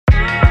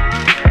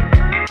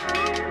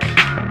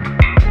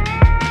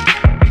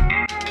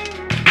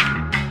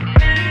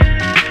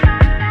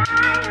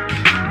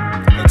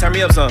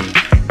Say up something.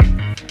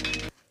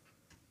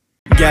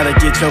 Gotta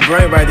get your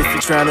brain right if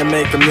you're trying to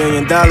make $1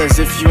 million.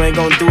 If you ain't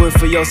gonna do it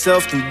for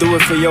yourself, then do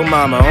it for your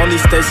mama. Only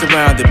stay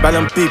surrounded by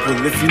them people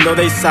if you know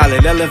they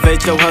solid.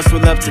 Elevate your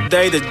hustle up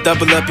today to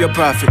double up your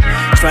profit.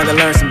 Trying to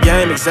learn some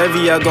game,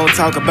 Xavier gonna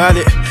talk about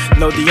it.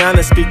 No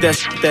Deanna, speak that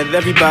shit that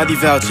everybody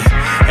vouching.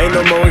 Ain't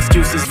no more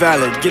excuses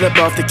valid. Get up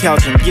off the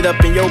couch and get up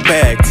in your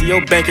bag. To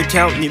your bank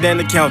account, need an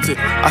accountant.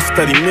 I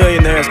study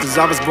millionaires cause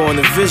I was born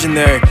a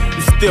visionary.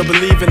 You still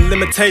believe in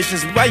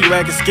limitations, why you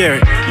acting scary?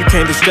 You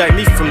can't distract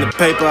me from the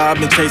paper, I've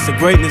been chasing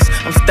greatness.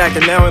 I'm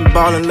stacking now and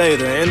balling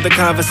later. In the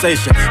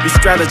conversation, we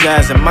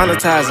strategizing,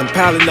 monetizing,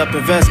 piling up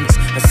investments,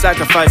 and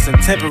sacrificing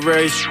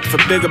temporary shit for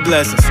bigger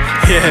blessings.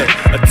 Yeah,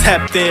 a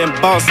tapped in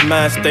boss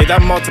mind state. I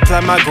multiply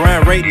my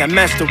grind rate and I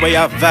match the way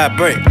I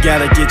vibrate.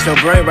 Gotta get your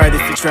brain right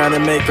if you're trying to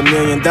make $1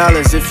 million.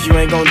 If you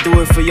ain't gonna do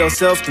it for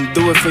yourself, then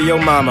do it for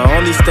your mama.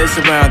 Only stay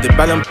surrounded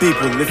by them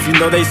people if you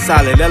know they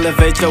solid.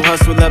 Elevate your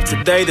hustle up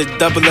today to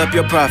double up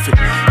your profit.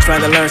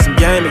 Trying to learn some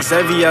game,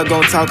 Xavier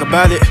gonna talk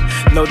about it.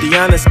 No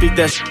Deanna, speak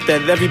that shit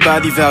that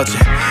everybody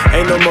vouching.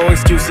 Ain't no more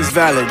excuses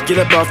valid. Get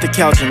up off the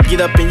couch and get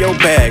up in your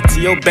bag.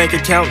 To your bank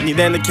account, need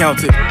an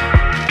accountant.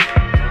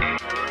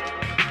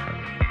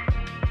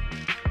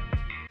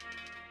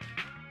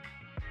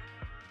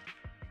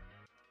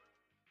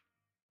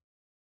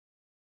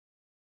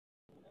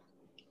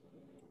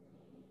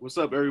 What's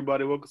up,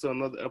 everybody? Welcome to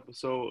another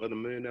episode of the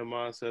Millionaire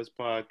Mindsets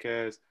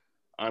Podcast.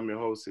 I'm your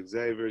host,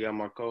 Xavier. Got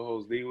my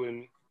co-host, D, with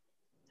me.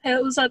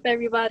 Hey, what's up,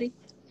 everybody?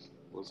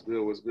 What's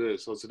good? What's good?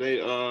 So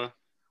today,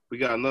 we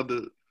got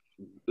another.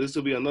 This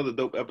will be another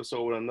dope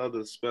episode with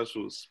another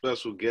special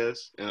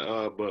guest.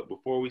 And but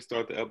before we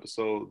start the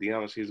episode,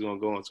 Deanna, she's gonna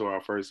go into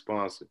our first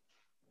sponsor.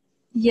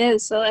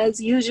 Yes, so as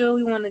usual,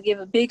 we want to give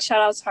a big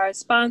shout out to our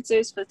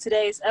sponsors for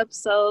today's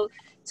episode.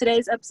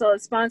 Today's episode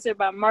is sponsored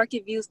by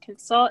Market Views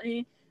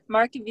Consulting.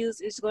 Market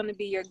Views is going to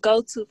be your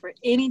go-to for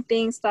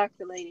anything stock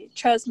related.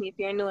 Trust me, if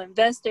you're a new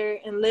investor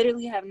and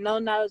literally have no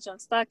knowledge on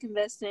stock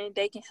investing,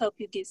 they can help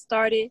you get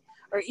started.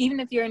 Or even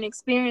if you're an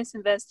experienced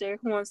investor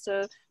who wants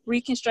to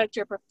reconstruct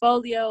your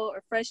portfolio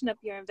or freshen up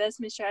your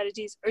investment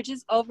strategies or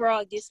just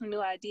overall get some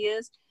new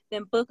ideas,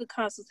 then book a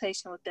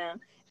consultation with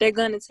them. They're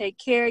going to take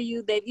care of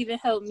you. They've even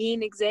helped me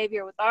and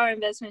Xavier with our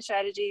investment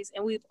strategies,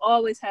 and we've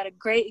always had a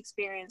great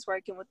experience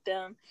working with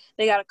them.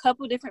 They got a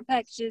couple different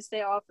packages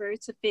they offer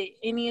to fit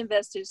any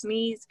investor's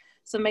needs.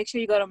 So make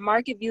sure you go to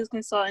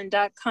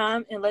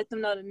marketviewsconsulting.com and let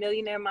them know the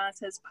Millionaire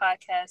Mindsets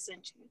Podcast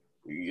sent you.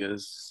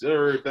 Yes,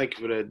 sir. Thank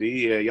you for that,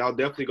 D. Yeah, y'all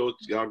definitely go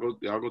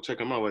check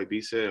them out. Like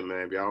D said,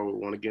 man, if y'all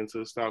want to get into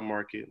the stock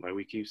market, like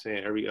we keep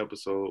saying every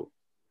episode,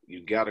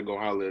 you gotta go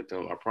holler at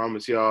them. I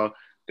promise y'all,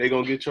 they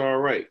gonna get y'all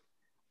right.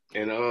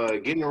 And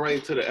getting right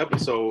into the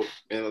episode,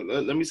 and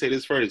let me say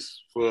this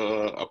first,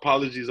 for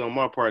apologies on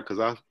my part,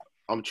 because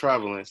I'm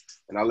traveling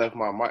and I left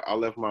my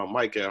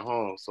mic at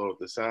home, so if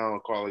the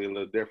sound quality a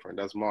little different,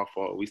 that's my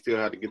fault. We still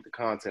have to get the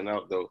content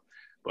out though,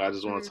 but I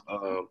just want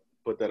to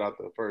put that out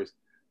there first.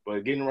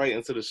 But getting right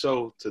into the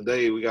show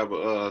today, we got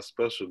a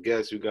special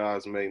guest. You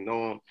guys may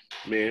know him.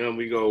 Me and him,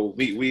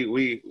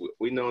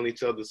 we known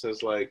each other since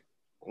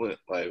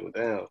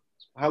damn.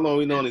 How long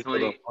we known each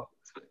other?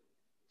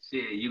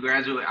 Shit,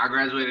 I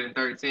graduated in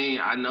 2013.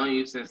 I know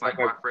you since my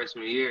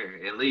freshman year,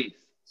 at least.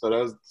 So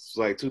that's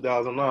like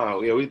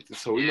 2009. Yeah, we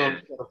know each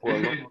other for a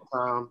long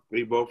time.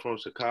 We both from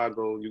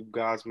Chicago. You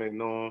guys may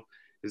know him.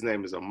 His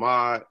name is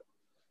Ahmad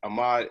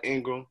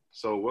Ingram.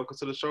 So welcome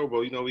to the show,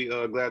 bro. You know, we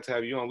glad to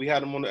have you on. We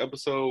had him on the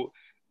episode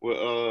with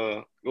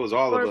it was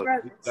all of us.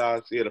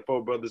 Guys, yeah, the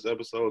Four Brothers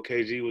episode.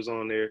 KG was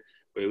on there,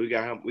 but we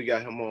got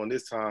him on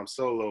this time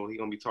solo. He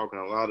gonna be talking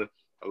a lot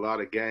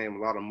of game, a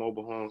lot of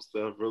mobile home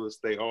stuff, real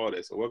estate, all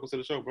that. So welcome to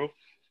the show, bro.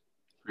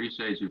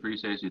 Appreciate you.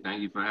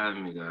 Thank you for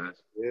having me,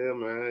 guys. Yeah,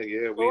 man.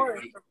 Yeah, Of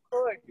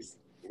course.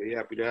 We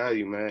happy to have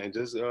you, man. And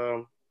just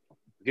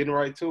getting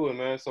right to it,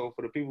 man. So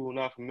for the people who are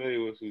not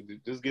familiar with you,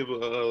 just give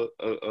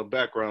a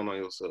background on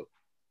yourself.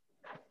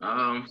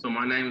 So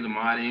my name is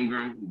Ahmad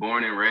Ingram,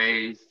 born and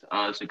raised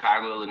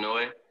Chicago,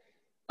 Illinois.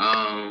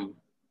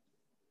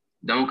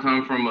 Don't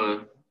come from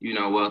a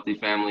wealthy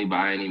family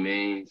by any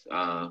means.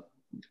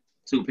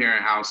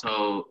 2-parent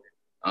household.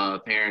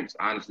 Parents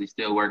honestly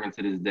still working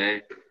to this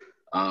day.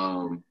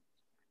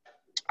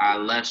 I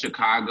left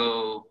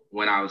Chicago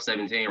when I was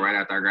 17, right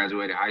after I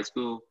graduated high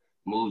school,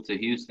 moved to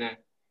Houston.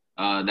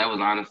 That was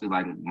honestly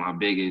like my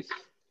biggest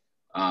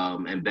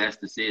and best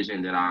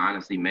decision that I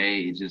honestly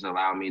made. It just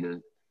allowed me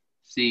to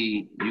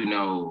see,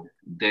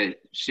 that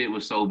shit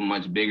was so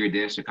much bigger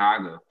than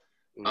Chicago.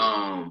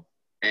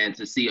 And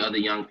to see other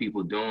young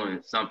people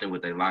doing something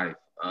with their life.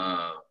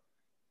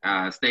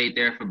 I stayed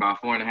there for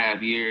about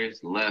 4.5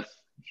 years, left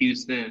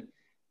Houston,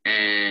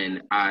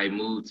 and I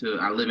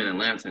live in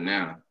Atlanta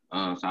now.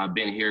 So I've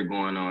been here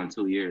going on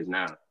 2 years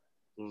now.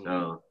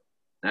 So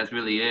that's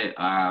really it.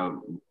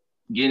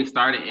 Getting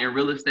started in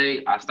real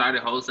estate, I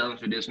started wholesaling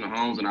traditional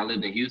homes when I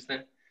lived in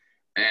Houston.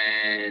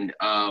 And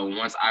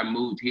once I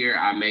moved here,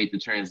 I made the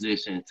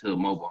transition to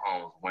mobile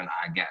homes when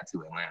I got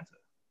to Atlanta.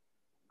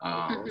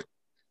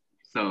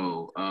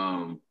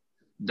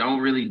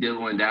 don't really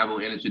deal and dabble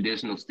in a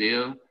traditional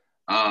still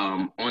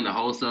on the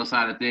wholesale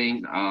side of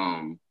things.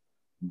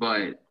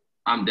 But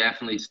I'm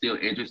definitely still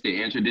interested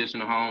in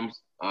traditional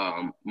homes.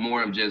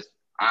 More of just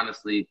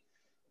honestly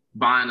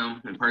buying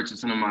them and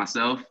purchasing them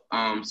myself.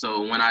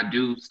 So when I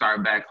do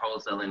start back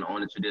wholesaling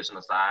on the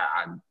traditional side,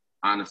 I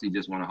honestly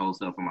just want to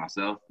wholesale for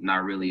myself,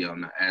 not really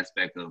on the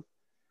aspect of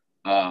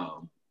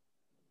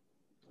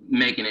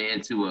making it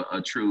into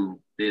a true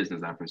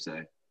business, I per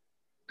se.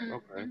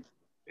 Okay.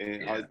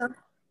 And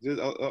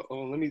Yeah.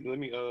 let me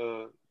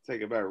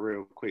take it back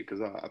real quick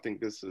because I think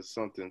this is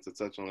something to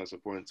touch on that's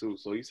important too.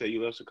 So you say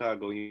you left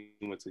Chicago, you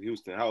went to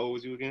Houston. How old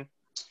was you again?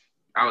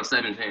 I was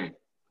 17.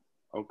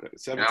 Okay,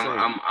 17.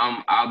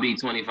 I'll be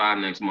 25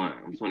 next month.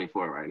 I'm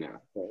 24 right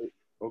now.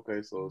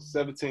 Okay, so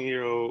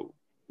 17-year-old,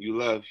 you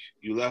left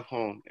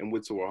home and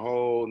went to a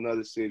whole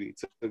nother city.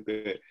 Took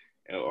that.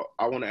 And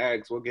I want to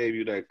ask, what gave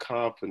you that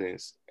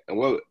confidence, and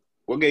what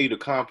gave you the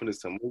confidence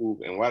to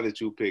move, and why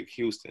did you pick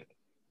Houston?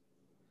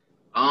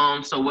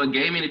 So what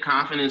gave me the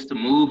confidence to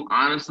move,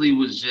 honestly,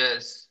 was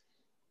just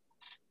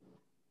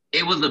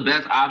it was the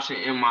best option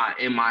in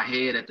my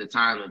head at the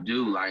time to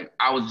do. Like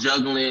I was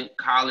juggling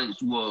college,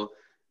 well,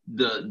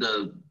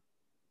 the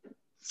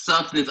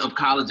substance of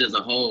college as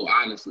a whole,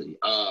 honestly.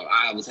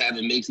 I was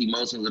having mixed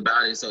emotions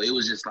about it. So it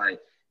was just like,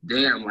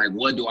 damn, like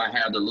what do I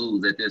have to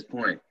lose at this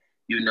point?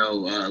 You know,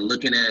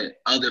 looking at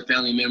other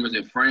family members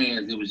and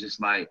friends, it was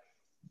just like,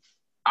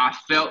 I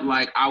felt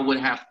like I would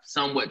have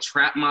somewhat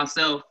trapped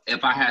myself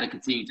if I had to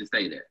continue to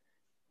stay there.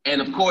 And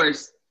of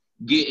course,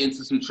 get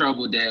into some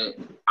trouble that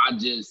I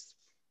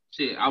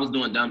was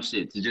doing dumb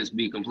shit, to just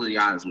be completely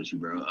honest with you,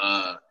 bro.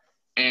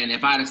 And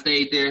if I'd have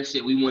stayed there,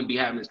 we wouldn't be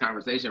having this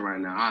conversation right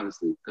now,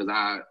 honestly. Because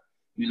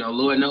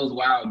Lord knows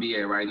where I would be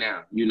at right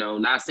now. You know,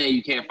 not saying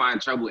you can't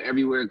find trouble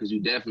everywhere, because you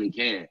definitely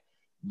can.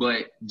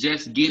 But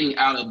just getting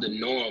out of the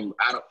norm,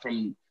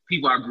 from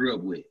people I grew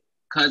up with,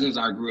 cousins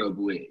I grew up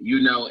with,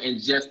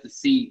 and just to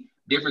see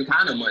different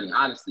kind of money,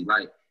 honestly.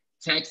 Like,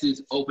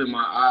 Texas opened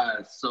my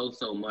eyes so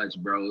much,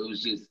 bro. It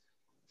was just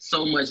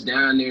so much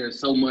down there,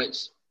 so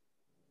much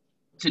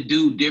to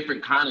do,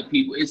 different kind of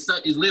people. It's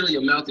literally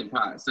a melting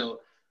pot. So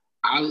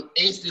I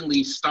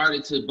instantly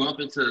started to bump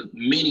into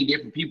many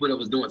different people that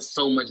was doing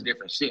so much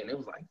different shit. And it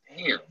was like,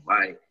 damn,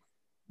 like,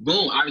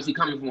 boom. Obviously,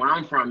 coming from where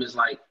I'm from, it's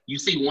like, you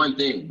see one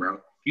thing, bro.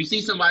 You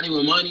see somebody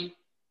with money,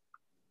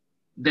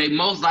 they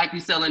most likely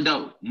selling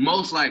dope.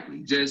 Most likely.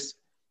 Just,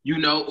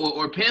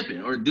 or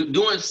pimping, or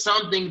doing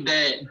something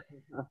that,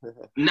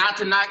 not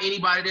to knock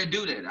anybody that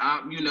do that.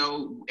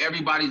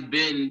 Everybody's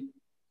been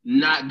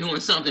not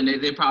doing something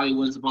that they probably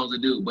wasn't supposed to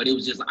do. But it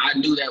was just, I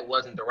knew that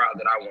wasn't the route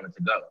that I wanted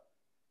to go.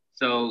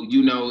 So,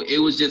 it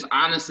was just,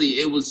 honestly,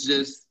 it was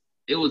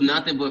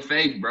nothing but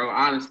faith, bro.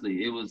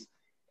 Honestly, it was,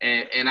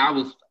 and I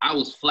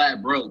was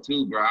flat broke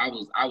too, bro. I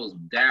was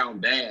down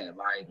bad.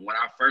 Like, when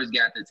I first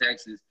got to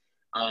Texas,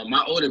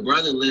 my older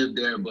brother lived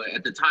there, but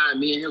at the time,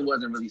 me and him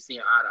wasn't really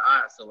seeing eye to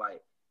eye. So,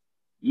 like,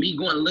 me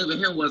going to live with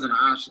him wasn't an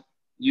option,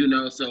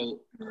 So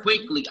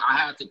quickly, I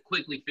had to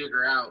quickly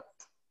figure out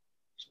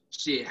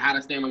how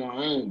to stand on my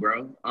own,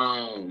 bro.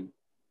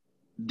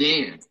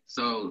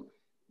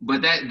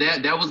 But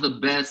that was the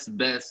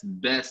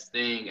best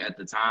thing at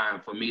the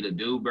time for me to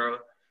do, bro.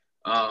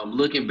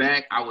 Looking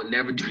back, I would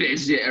never do that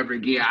shit ever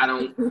again. I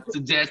don't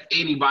suggest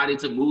anybody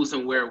to move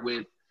somewhere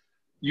with,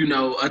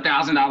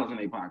 $1,000 in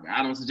their pocket.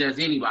 I don't suggest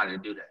anybody to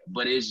do that.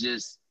 But it's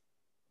just,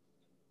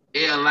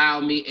 it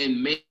allowed me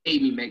and made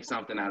me make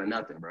something out of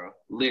nothing, bro.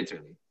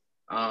 Literally.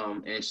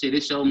 And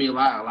it showed me a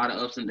lot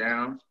of ups and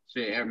downs.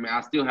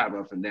 I still have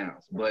ups and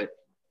downs, but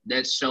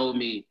that showed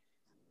me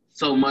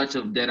so much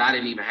of that I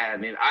didn't even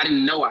have in. I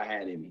didn't know I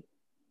had in me.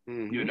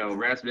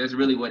 Mm-hmm. That's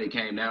really what it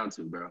came down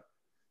to, bro.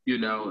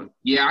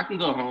 Yeah, I can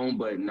go home,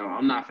 but no,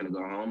 I'm not finna go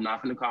home. I'm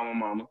not finna call my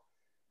mama.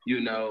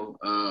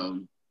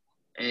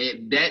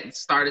 And that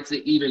started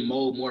to even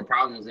mold more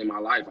problems in my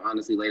life,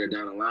 honestly, later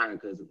down the line,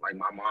 because like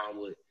my mom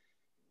would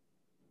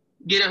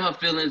get in her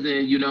feelings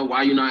and,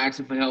 why you not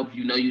asking for help?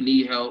 You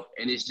need help.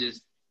 And it's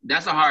just,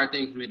 that's a hard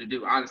thing for me to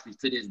do, honestly,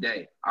 to this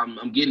day.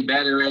 I'm getting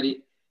better at it,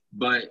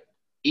 but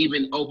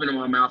even opening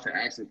my mouth and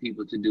asking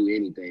people to do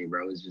anything,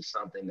 bro, is just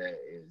something that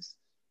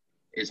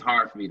is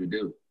hard for me to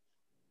do.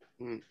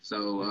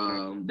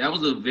 So that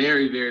was a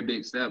very, very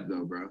big step,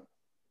 though, bro.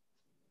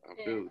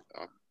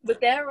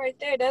 But that right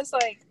there,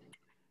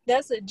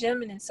 that's a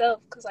gem in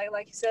itself. Because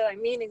like you said, like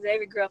me and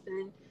Xavier grew up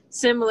in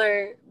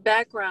similar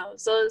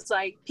backgrounds. So it's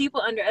like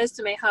people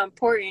underestimate how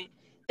important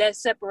that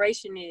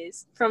separation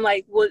is from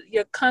like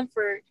your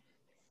comfort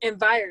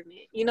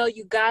environment.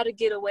 You got to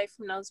get away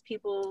from those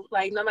people.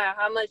 Like no matter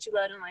how much you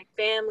love them, like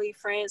family,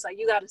 friends, like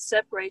you got to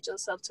separate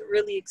yourself to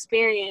really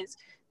experience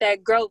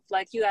that growth.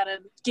 Like you got to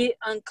get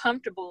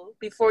uncomfortable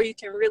before you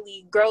can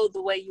really grow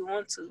the way you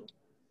want to.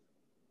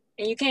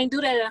 And you can't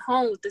do that at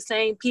home with the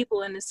same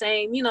people and the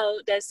same,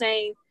 that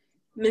same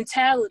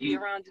mentality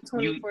around you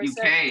 24/7. You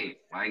can't.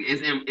 Like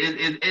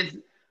it's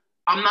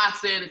I'm not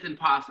saying it's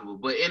impossible,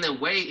 but in a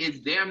way it's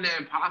damn near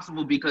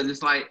impossible, because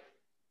it's like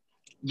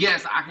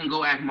yes, I can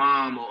go ask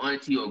mom or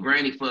auntie or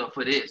granny for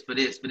this.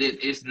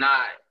 It's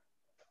not.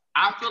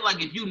 I feel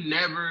like if you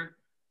never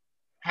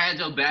had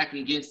your back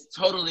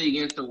totally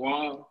against the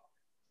wall,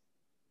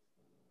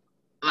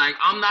 like,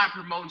 I'm not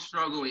promoting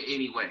struggle in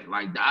any way.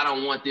 Like, I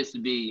don't want this to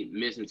be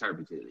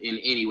misinterpreted in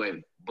any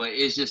way. But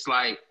it's just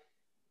like,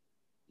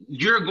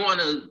 you're going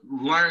to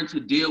learn to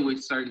deal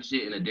with certain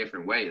shit in a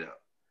different way, though.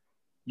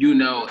 You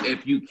know,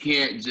 if you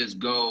can't just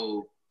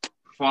go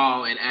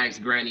fall and ask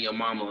granny or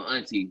mama or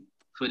auntie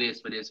for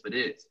this.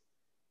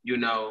 You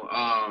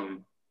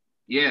know,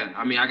 yeah.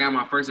 I mean, I got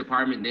my first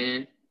apartment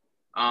then.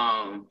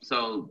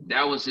 So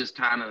that was just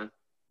kind of,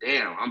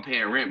 damn, I'm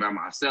paying rent by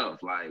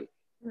myself. Like,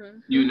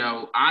 you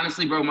know,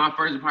 honestly, bro, my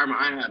first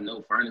apartment, I didn't have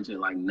no furniture,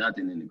 like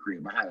nothing in the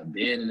crib. I had a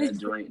bed in that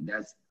joint.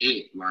 That's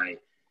it. Like,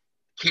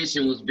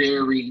 kitchen was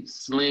very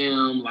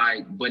slim,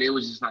 like, but it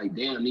was just like,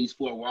 damn, these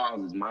 4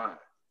 walls is mine.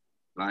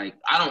 Like,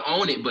 I don't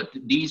own it, but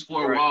these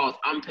 4 walls,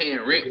 I'm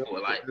paying rent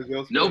for. Like,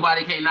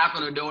 nobody can knock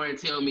on the door and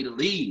tell me to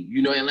leave,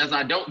 you know, unless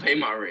I don't pay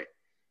my rent.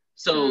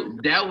 So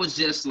that was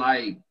just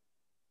like,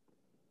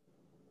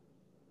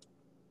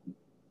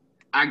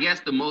 I guess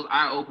the most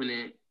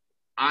eye-opening,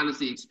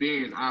 honestly,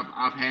 experience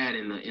I've had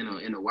in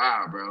a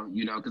while, bro.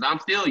 You know, because I'm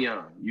still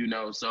young, you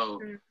know. So,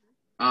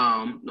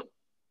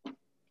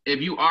 if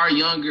you are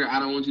younger, I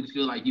don't want you to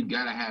feel like you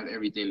gotta have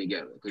everything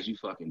together, because you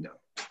fucking don't.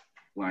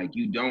 Like,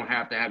 you don't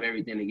have to have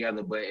everything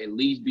together, but at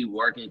least be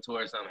working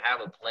towards something.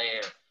 Have a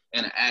plan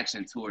and an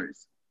action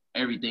towards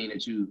everything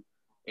that you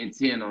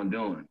intend on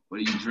doing, or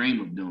you dream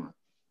of doing.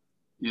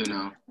 You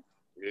know.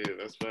 Yeah,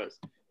 that's facts.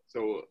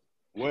 So,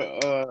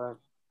 what?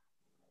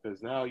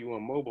 Because now you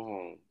on mobile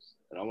homes,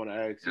 and I want to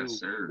ask you,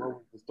 what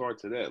was the start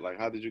to that? Like,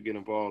 how did you get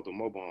involved in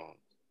mobile homes?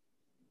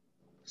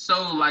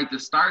 So, like, the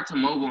start to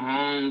mobile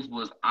homes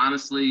was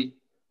honestly,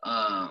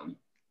 shout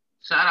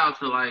out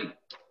to, like,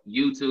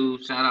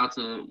 YouTube, shout out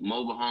to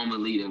Mobile Home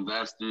Elite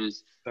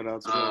Investors. Shout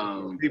out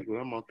to people.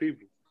 I'm my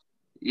people.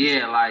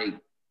 Yeah, like,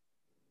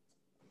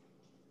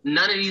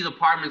 none of these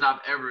apartments I've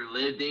ever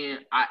lived in,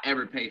 I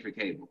ever paid for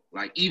cable.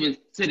 Like, even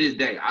to this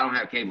day, I don't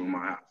have cable in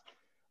my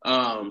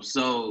house.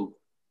 So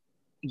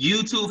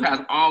YouTube has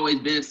always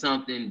been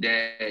something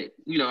that,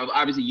 you know,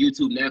 obviously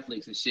YouTube,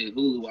 Netflix and shit,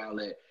 Hulu, all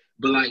that.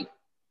 But, like,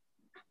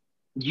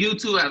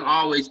 YouTube has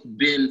always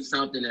been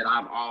something that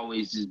I've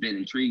always just been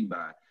intrigued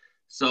by.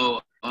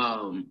 So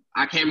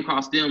I came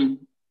across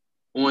them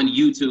on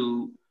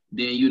YouTube,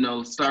 then, you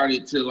know,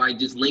 started to, like,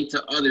 just link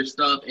to other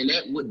stuff. And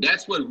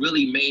that's what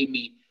really made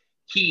me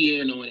key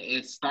in on it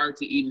and start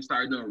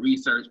doing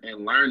research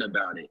and learn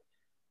about it.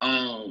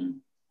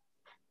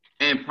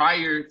 And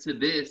prior to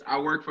this, I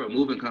worked for a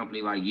moving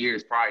company, like,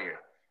 years prior.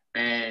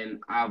 And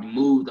I've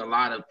moved a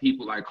lot of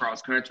people, like,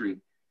 cross country.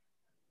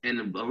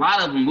 And a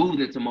lot of them moved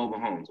into mobile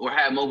homes or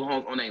had mobile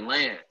homes on their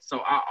land. So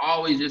I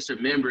always just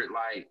remembered,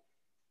 like,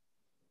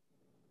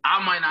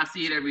 I might not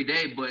see it every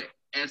day, but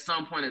at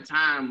some point in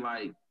time,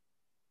 like,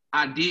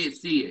 I did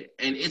see it.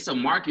 And it's a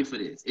market for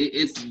this.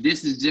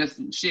 This is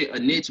just shit, a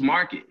niche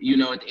market, you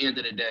know, at the end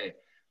of the day.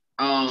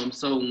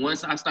 So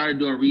once I started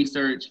doing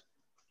research,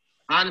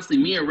 honestly,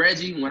 me and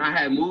Reggie, when I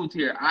had moved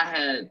here,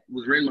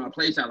 was renting my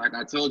place out. Like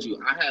I told you,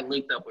 I had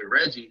linked up with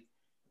Reggie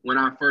when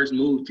I first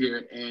moved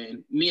here,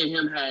 and me and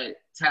him had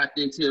tapped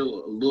into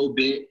a little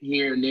bit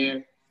here and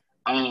there.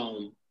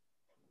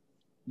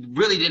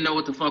 Really didn't know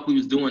what the fuck we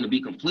was doing, to be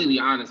completely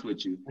honest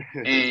with you.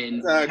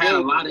 And had a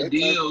lot of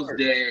deals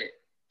that,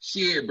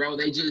 shit, bro,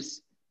 they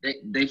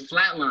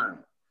flatlined.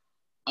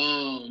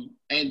 And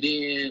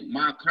then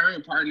my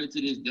current partner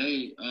to this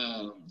day,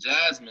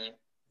 Jasmine,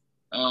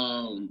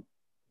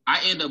 I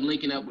end up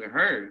linking up with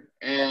her,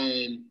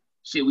 and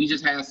shit, we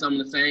just had some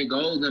of the same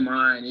goals in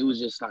mind. It was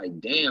just like,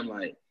 damn,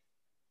 like,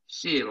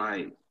 shit,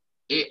 like,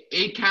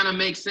 it kind of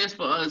makes sense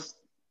for us.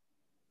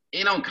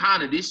 It don't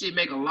kind of, this shit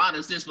make a lot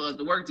of sense for us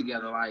to work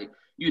together. Like,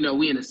 you know,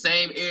 we in the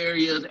same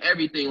areas,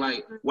 everything.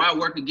 Like, why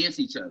work against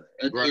each other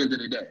at the end of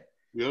the day?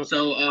 Yep.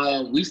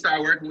 So we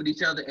started working with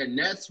each other, and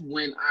that's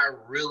when I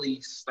really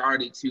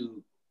started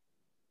to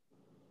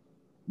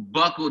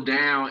buckle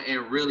down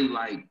and really,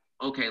 like,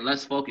 okay,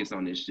 let's focus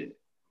on this shit.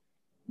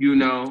 You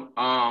know,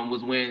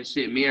 was when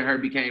shit, me and her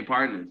became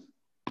partners.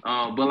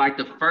 But like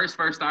the first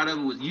start of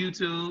it was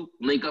YouTube,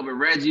 link up with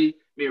Reggie.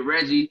 Me and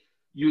Reggie,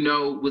 you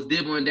know, was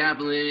dibbling and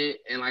dabbling in it.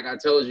 And like I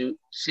told you,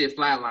 shit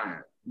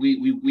flatlined.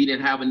 We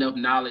didn't have enough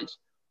knowledge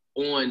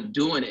on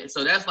doing it.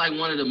 So that's like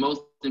one of the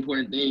most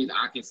important things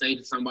I can say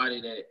to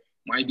somebody that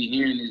might be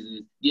hearing this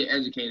is get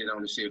educated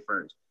on the shit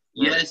first.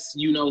 Right. Yes,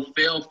 you know,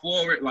 fail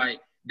forward, like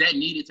that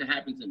needed to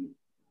happen to me,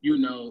 you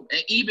know.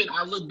 And even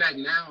I look back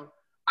now,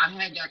 I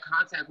had got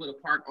contact with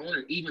a park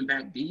owner even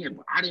back then,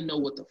 but I didn't know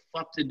what the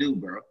fuck to do,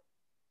 bro.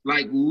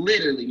 Like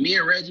literally, me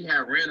and Reggie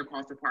had ran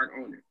across the park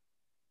owner,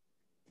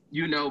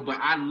 you know, but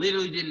I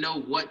literally didn't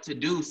know what to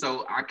do.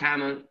 So I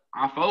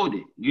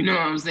folded, you know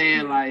what I'm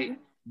saying? Like,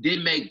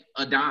 didn't make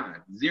a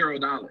dime,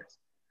 $0.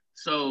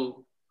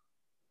 So,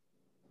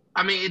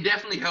 I mean, it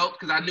definitely helped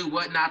because I knew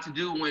what not to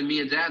do when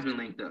me and Jasmine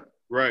linked up.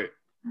 Right.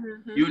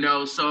 You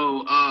know,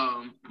 so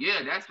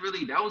yeah,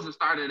 that was the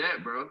start of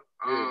that, bro.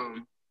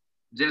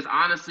 Just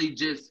honestly,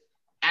 just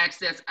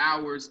access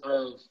hours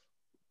of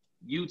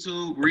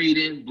YouTube,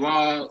 reading,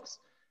 blogs,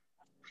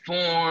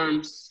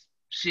 forums,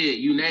 shit,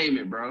 you name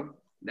it, bro.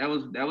 That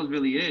was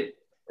really it.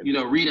 You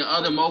know, reading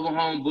other mobile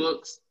home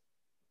books.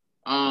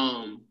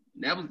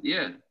 That was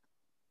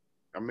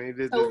I mean,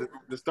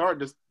 the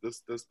start is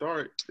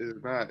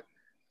not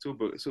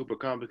super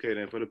complicated.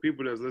 And for the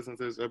people that's listening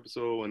to this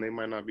episode and they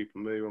might not be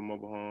familiar with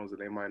mobile homes and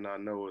they might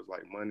not know it's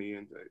like money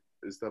and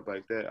stuff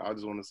like that, I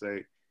just want to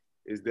say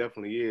it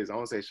definitely is. I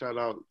want to say shout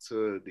out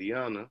to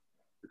Deanna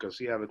because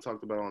she haven't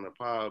talked about it on the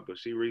pod, but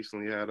she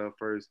recently had her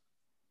first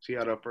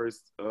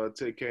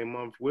 10K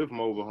month with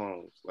mobile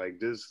homes. Like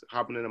just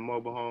hopping in a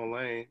mobile home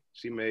lane,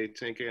 she made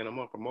 10K in a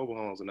month for mobile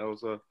homes, and that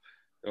was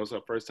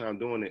her first time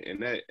doing it in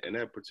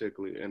that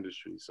particular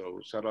industry.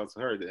 So shout out to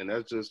her, and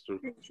that's just to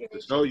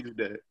show you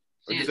that.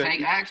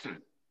 Take action.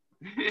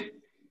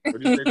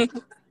 What'd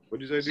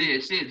you say?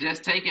 Shit,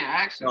 just taking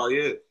action. Oh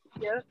yeah.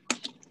 Yep.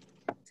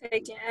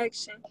 Taking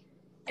action.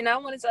 And I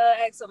wanted to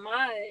ask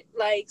Ahmad,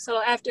 like,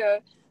 so after,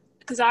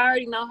 because I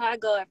already know how I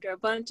go after a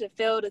bunch of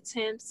failed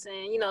attempts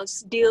and, you know,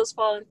 just deals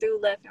falling through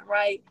left and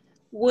right.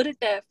 What did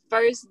that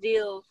first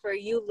deal for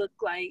you look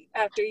like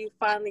after you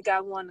finally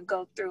got one to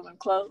go through and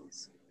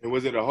close? And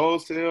was it a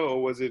wholesale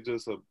or was it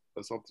just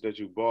something that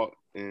you bought?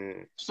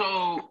 And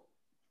so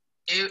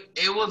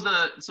it was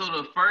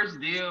the first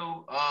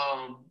deal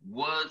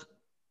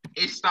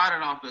it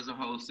started off as a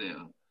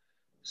wholesale.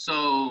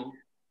 So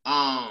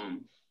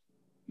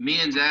me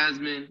and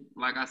Jasmine,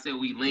 like I said,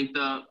 we linked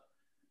up.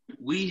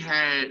 We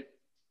had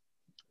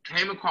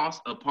came across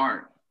a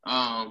park,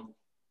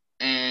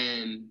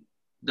 and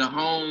the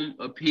home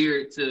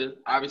appeared to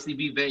obviously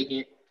be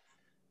vacant.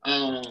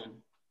 I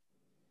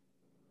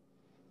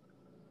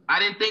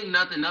didn't think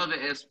nothing of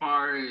it as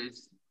far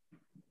as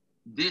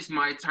this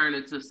might turn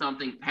into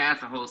something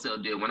past a wholesale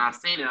deal. When I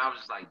seen it, I was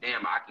just like,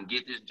 damn, I can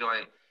get this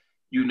joint.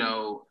 You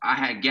know, I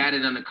had got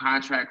it under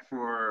contract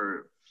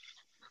for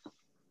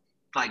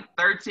like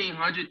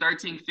 $1,300,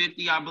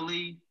 $1,350, I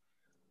believe,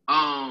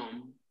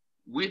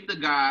 with the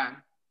guy.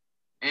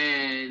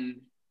 And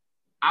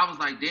I was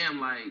like, damn,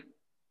 like,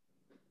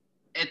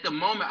 at the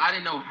moment, I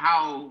didn't know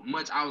how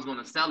much I was going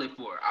to sell it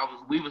for.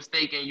 We was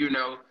thinking, you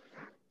know,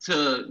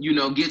 to, you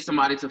know, get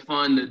somebody to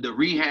fund the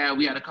rehab.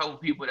 We had a couple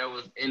people that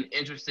was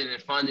interested in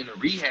funding the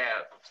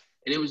rehab.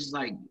 And it was just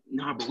like,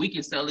 nah, but we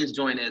can sell this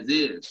joint as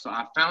is. So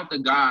I found the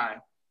guy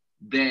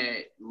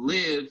that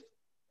lived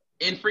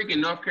in freaking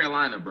North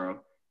Carolina,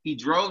 bro. He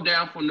drove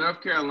down from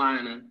North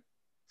Carolina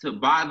to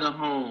buy the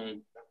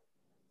home.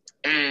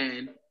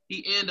 And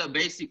he ended up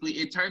basically,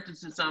 it turned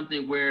into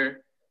something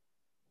where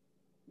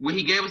when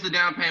he gave us the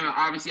down payment,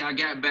 obviously I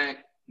got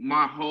back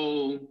my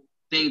whole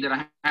thing that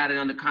I had it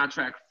under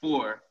contract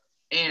for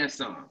and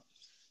some.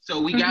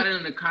 So we got it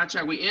under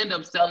contract. We ended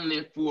up selling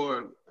it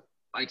for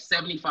like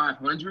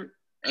 $7,500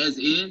 as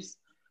is.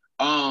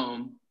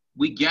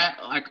 We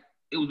got like,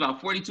 it was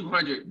about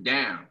 $4,200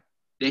 down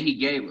that he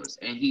gave us.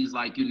 And he's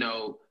like, you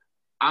know,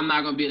 I'm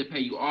not going to be able to pay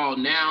you all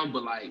now,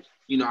 but like,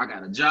 you know, I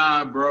got a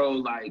job, bro.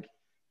 Like,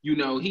 you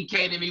know, he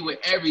came to me with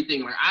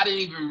everything. Like, I didn't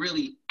even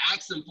really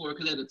ask him for it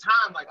because at the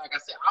time, like I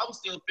said, I was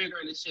still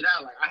figuring this shit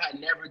out. Like, I had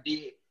never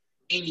did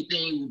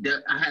anything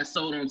that I had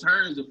sold on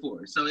terms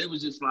before. So it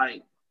was just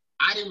like,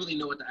 I didn't really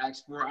know what to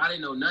ask for. I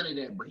didn't know none of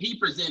that. But he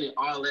presented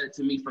all that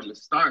to me from the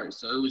start.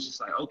 So it was just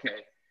like,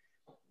 okay.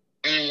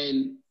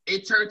 And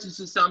it turned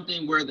into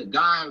something where the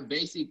guy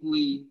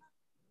basically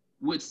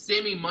would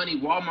send me money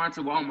Walmart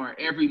to Walmart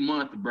every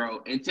month,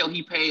 bro, until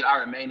he paid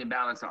our remaining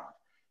balance off.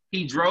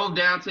 He drove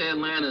down to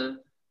Atlanta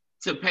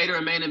to pay the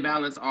remaining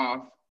balance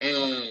off.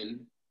 And,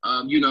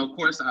 you know, of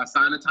course, I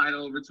signed the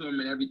title over to him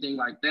and everything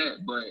like that.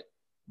 But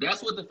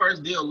that's what the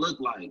first deal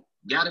looked like.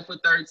 Got it for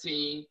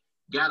 $13,000,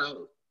 got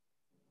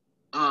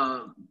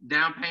a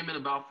down payment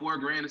about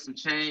 $4,000 and some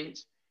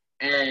change.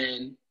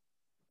 And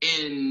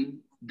in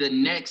the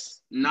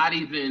next not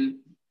even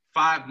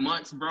 5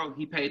 months, bro,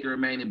 he paid the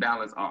remaining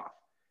balance off.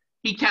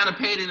 He kind of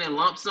paid it in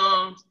lump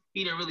sums.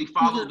 He didn't really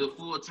follow the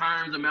full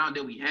terms amount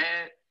that we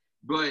had,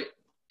 but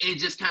it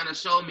just kind of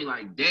showed me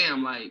like,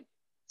 damn, like,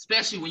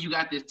 especially when you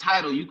got this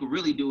title, you can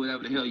really do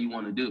whatever the hell you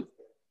want to do.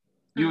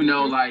 You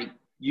know, like,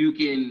 you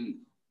can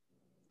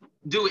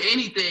do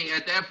anything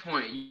at that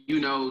point, you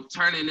know,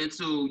 turn it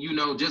into, you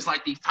know, just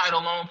like these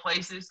title loan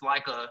places,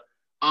 like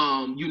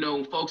you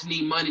know, folks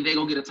need money, they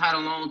gonna get a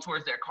title loan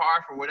towards their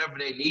car for whatever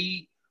they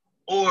need.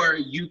 Or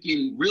you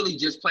can really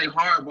just play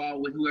hardball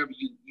with whoever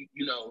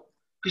you know,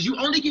 because you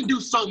only can do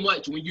so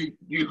much when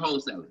you're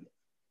wholesaling.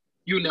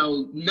 You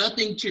know,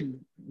 nothing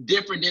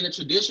different than a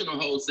traditional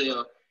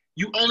wholesale.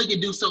 You only can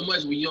do so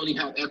much when you only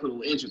have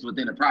equitable interest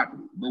within the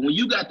property. But when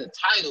you got the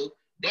title,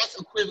 that's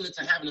equivalent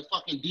to having a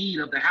fucking deed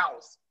of the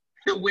house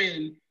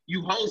when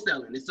you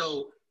wholesaling. And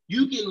so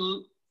you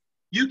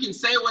can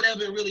say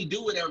whatever and really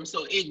do whatever.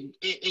 So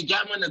it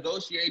got my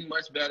negotiating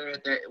much better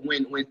at that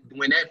when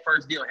that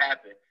first deal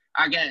happened.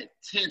 I got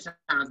 10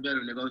 times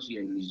better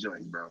negotiating these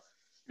joints, bro.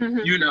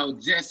 you know,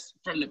 just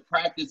from the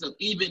practice of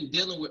even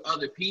dealing with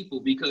other people,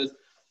 because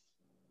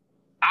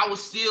I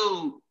was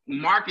still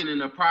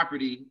marketing a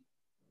property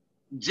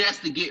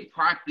just to get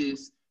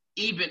practice,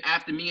 even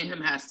after me and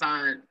him had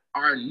signed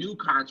our new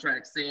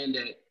contract saying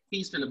that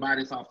he's finna buy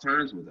this off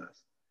terms with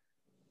us.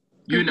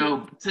 You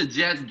know, to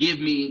just give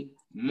me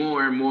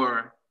more and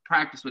more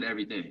practice with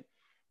everything.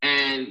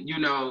 And, you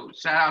know,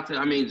 shout out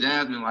to,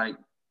 Jasmine, like,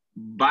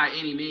 by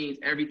any means,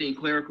 everything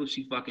clerical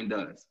she fucking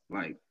does.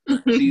 Like,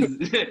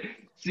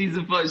 she's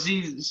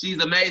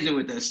amazing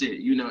with that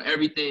shit. You know,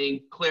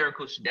 everything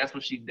clerical, that's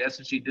what she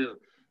do.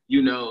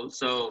 You know,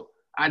 so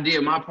I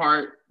did my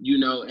part, you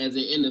know, as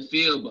in the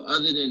field. But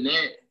other than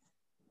that,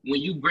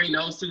 when you bring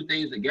those two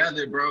things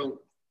together, bro,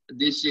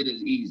 this shit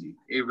is easy.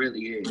 It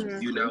really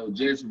is. You know,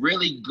 just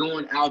really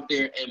going out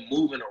there and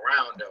moving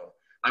around, though.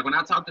 Like, when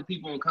I talk to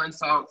people in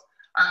consults,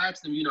 I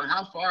ask them, you know,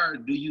 how far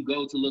do you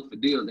go to look for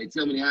deals? They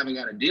tell me they haven't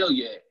got a deal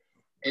yet.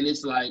 And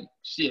it's like,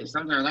 shit,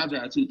 sometimes I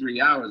drive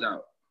 2-3 hours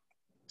out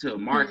to a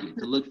market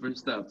to look for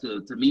stuff,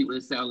 to meet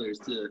with sellers,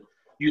 to,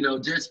 you know,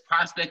 just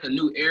prospect a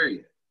new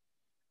area.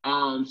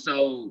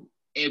 So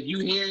if you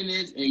hearing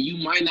this and you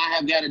might not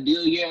have got a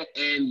deal yet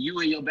and you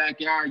in your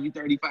backyard, you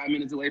 35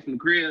 minutes away from the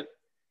crib,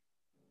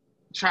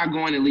 try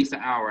going at least an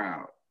hour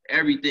out.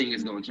 Everything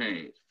is going to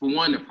change. For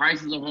one, the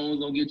prices of homes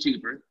going to get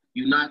cheaper.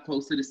 You're not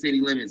close to the city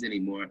limits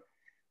anymore.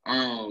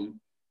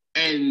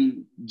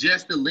 And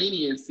just the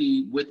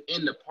leniency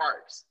within the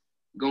parks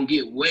going to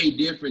get way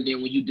different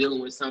than when you're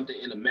dealing with something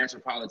in a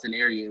metropolitan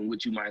area in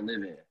which you might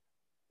live in.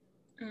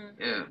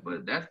 Yeah,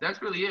 but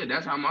that's really it.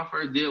 That's how my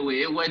first deal with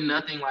it. It wasn't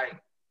nothing like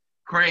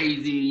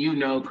crazy, you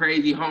know,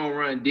 crazy home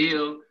run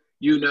deal.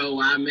 You know,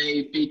 I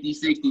made 50,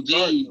 60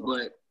 G's,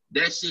 but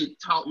that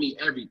shit taught me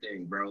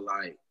everything, bro.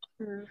 Like,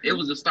 it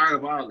was the start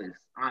of all this,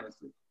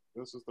 honestly.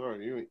 That's the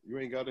start. You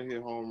ain't got to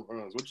hit home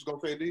runs. What you gonna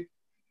say, D?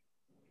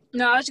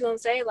 No, I was gonna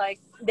say,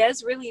 like,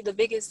 that's really the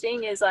biggest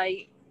thing is,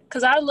 like,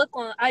 because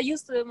I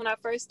used to, when I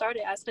first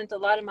started, I spent a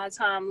lot of my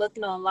time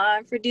looking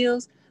online for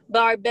deals,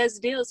 but our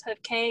best deals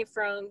have came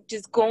from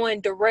just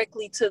going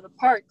directly to the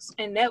parks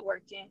and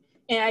networking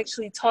and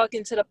actually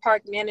talking to the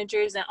park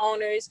managers and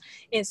owners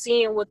and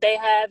seeing what they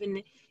have.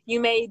 And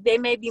they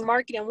may be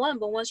marketing one,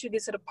 but once you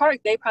get to the park,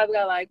 they probably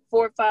got like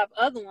 4 or 5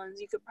 other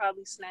ones you could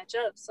probably snatch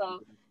up.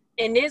 So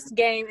in this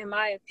game, in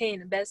my opinion,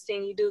 the best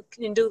thing you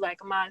can do,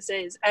 like Ahmad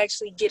said, is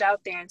actually get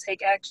out there and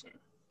take action.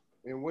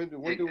 And when did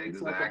we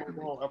start the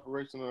mobile home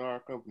operation in our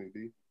company,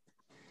 D?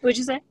 What'd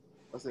you say?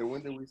 I said,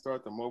 when did we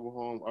start the mobile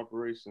home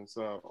operations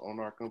on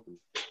our company?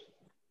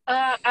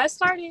 I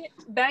started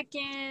back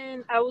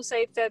in, I would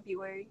say,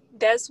 February.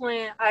 That's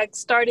when I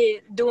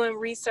started doing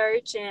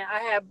research, and I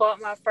had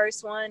bought my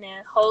first one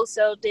and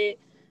wholesaled it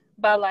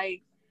by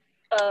like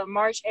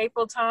March,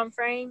 April time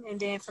frame. And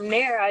then from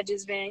there, I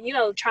just been, you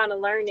know, trying to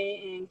learn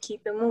it and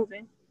keep it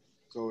moving.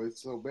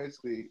 So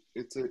basically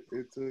it took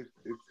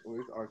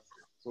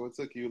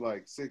you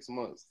like 6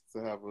 months to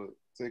have a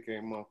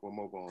 10K month for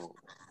mobile home.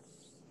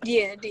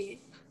 Yeah, it did.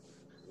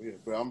 Yeah,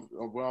 but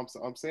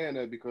I'm saying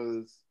that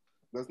because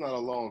that's not a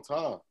long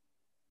time.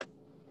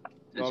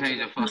 To change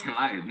your fucking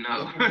life,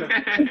 no.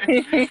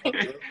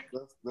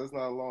 that's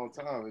not a long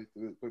time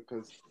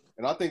because,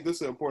 and I think this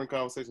is an important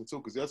conversation too.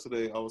 Because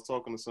yesterday I was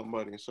talking to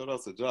somebody, and shout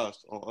out to Josh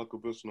on Uncle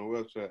Bill on the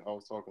web chat. I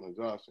was talking to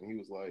Josh, and he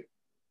was like,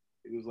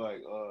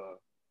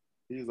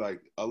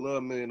 I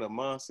love Million Up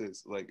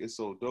Mindsets. Like, it's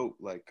so dope.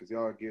 Like, cause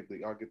y'all get the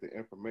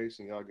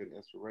information, y'all get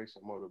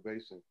inspiration,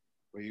 motivation.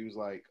 But he was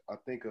like, I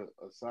think a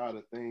side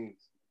of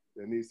things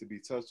that needs to be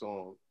touched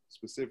on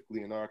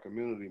specifically in our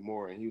community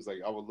more. And he was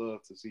like, I would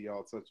love to see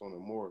y'all touch on it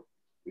more.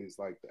 It's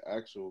like the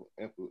actual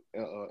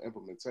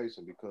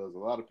implementation, because a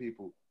lot of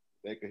people,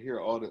 they can hear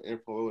all the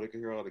info, they can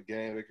hear all the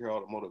game, they can hear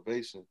all the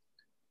motivation,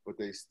 but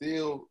they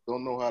still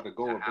don't know how to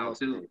go about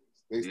things.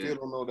 They still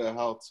don't know that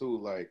how to,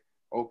 like,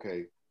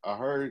 okay, I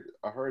heard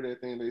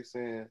everything they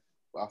saying,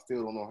 but I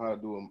still don't know how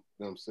to do them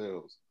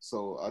themselves.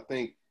 So I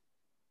think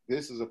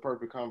this is a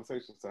perfect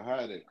conversation to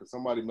have it, because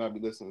somebody might be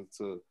listening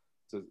to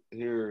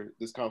hear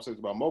this conversation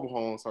about mobile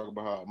homes, talk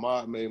about how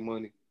Ahmad made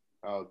money,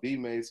 how D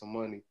made some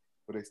money,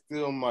 but they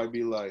still might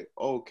be like,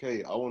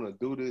 okay, I want to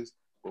do this,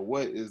 but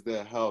what is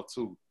that how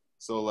to?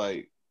 So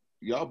like,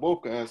 y'all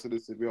both can answer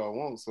this if y'all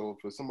want. So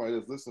for somebody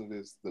that's listening to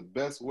this, the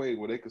best way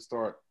where they could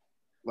start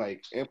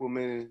like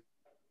implementing,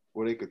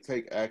 where they could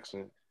take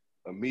action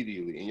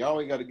immediately. And y'all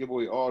ain't got to give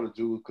away all the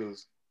jewels,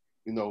 because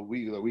you know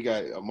we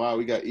got Ahmad,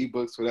 we got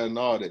ebooks for that and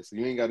all that. So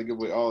you ain't got to give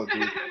away all the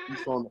jewels.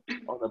 Just on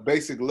a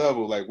basic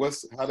level, like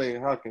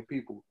how can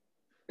people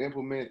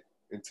implement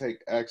and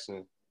take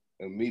action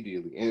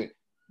immediately? And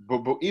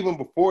but even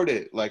before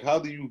that, like, how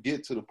do you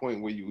get to the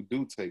point where you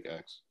do take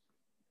action?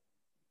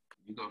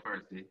 You go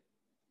first, D.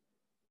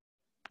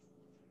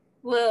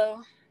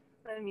 Well,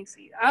 let me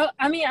see.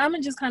 I mean, I'm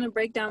gonna just kind of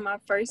break down my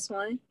first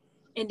one,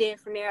 and then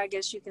from there, I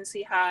guess you can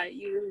see how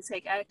you really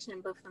take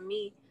action. But for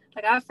me,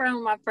 like, I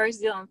found my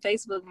first deal on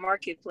Facebook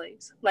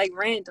Marketplace, like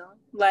random.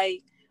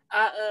 Like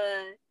I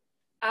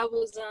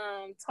was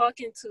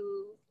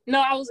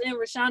I was in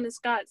Rashonda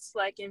Scott's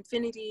like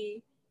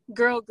Infinity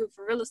girl group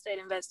for real estate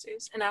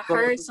investors, and I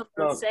heard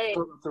someone say,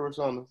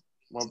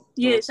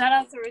 yeah, shout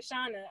out to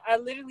Rashana. I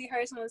literally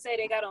heard someone say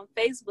they got on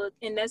Facebook,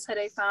 and that's how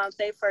they found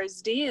their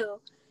first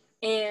deal.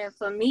 And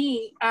for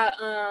me,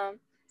 I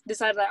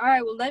decided, like, all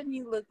right, well, let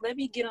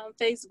me get on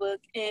Facebook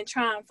and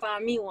try and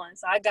find me one.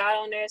 So I got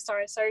on there,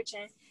 started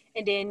searching,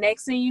 and then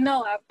next thing you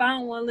know, I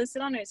found one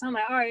listed on there. So I'm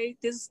like, all right,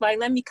 this is like,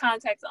 let me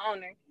contact the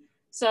owner.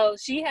 So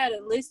she had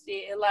it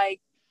listed at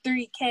like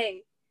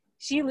 $3,000.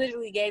 She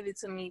literally gave it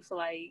to me for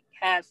like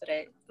half of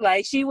that.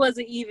 Like, she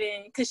wasn't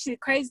even, because the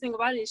crazy thing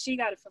about it is she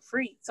got it for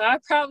free. So I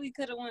probably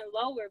could have went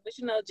lower, but,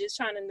 you know, just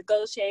trying to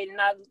negotiate and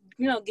not,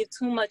 you know, give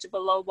too much of a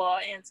lowball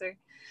answer.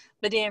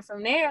 But then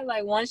from there,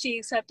 like, once she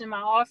accepted my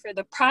offer,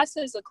 the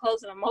process of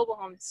closing a mobile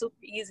home is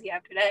super easy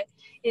after that.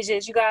 It's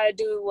just, you got to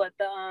do what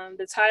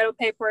the title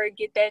paperwork,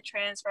 get that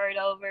transferred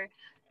over.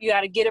 You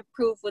got to get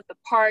approved with the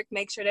park,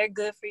 make sure they're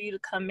good for you to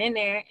come in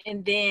there.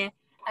 And then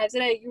after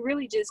that, you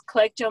really just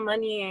collect your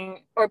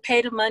money or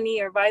pay the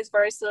money or vice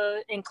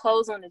versa and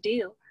close on the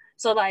deal.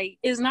 So, like,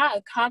 it's not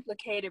a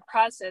complicated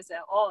process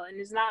at all. And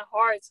it's not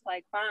hard to,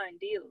 like, find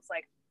deals.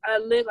 Like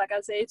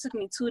I said, it took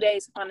me 2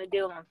 days to find a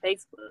deal on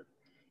Facebook.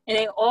 And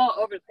they all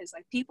over the place.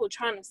 Like, people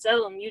trying to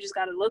sell them, you just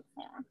got to look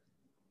for them.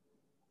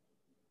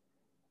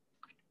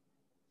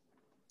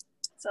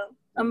 So,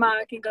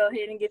 Amar can go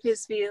ahead and give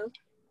his feel.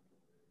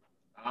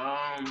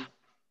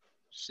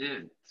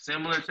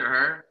 Similar to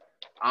her.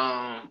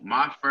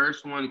 My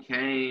first one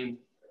came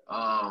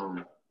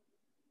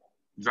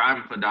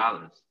driving for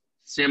dollars.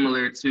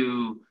 Similar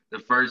to the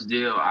first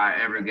deal I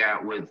ever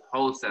got with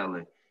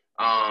wholesaling.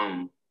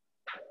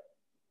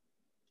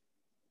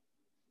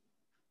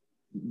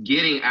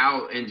 Getting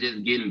out and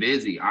just getting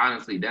busy.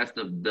 Honestly, that's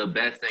the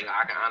best thing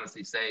I can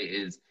honestly say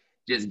is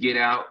just get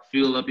out,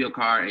 fuel up your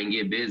car, and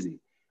get busy.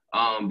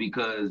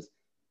 Because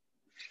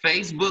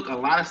Facebook, a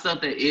lot of stuff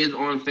that is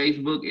on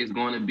Facebook is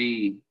going to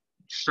be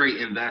straight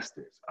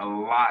investors. A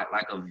lot,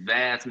 like a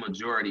vast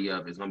majority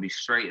of it is going to be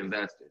straight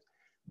investors.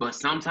 But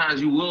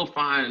sometimes you will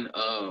find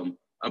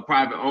a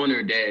private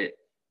owner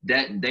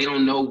that they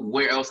don't know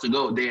where else to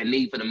go. They're in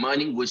need for the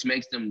money, which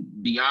makes them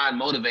beyond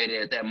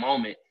motivated at that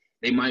moment.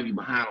 They might be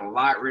behind a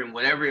lot rent,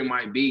 whatever it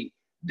might be.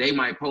 They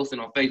might post it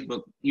on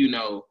Facebook, you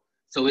know.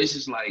 So it's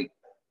just like,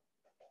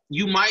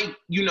 you might,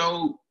 you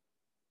know,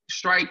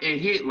 strike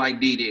and hit like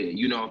D did,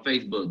 you know, on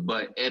Facebook.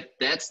 But if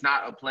that's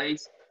not a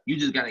place, you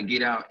just got to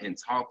get out and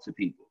talk to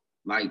people.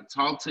 Like,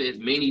 talk to as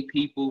many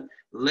people.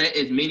 Let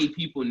as many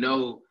people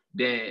know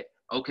that,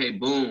 okay,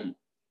 boom,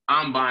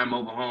 I'm buying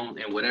mobile homes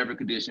in whatever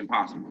condition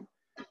possible.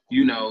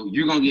 You know,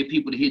 you're going to get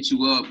people to hit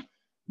you up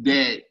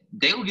that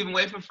they will give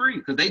away for free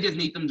because they just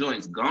need them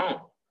joints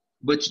gone.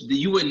 But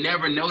you would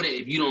never know that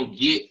if you don't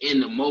get in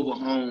the mobile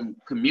home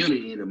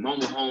community, in the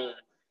mobile home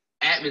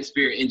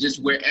atmosphere, and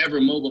just wherever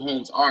mobile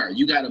homes are.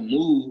 You got to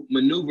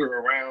maneuver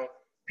around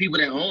people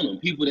that own them,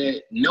 people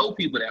that know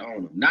people that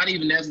own them. Not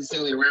even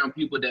necessarily around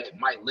people that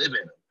might live in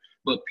them,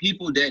 but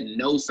people that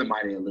know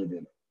somebody that live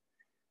in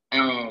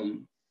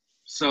them.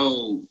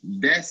 So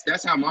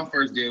that's how my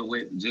first deal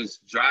went,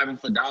 just driving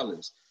for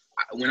dollars.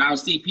 When I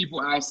see people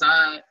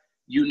outside,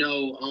 you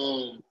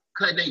know,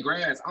 cutting their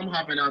grass, I'm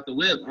hopping out the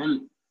whip.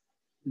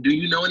 Do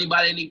you know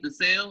anybody that needs to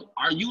sell?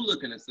 Are you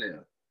looking to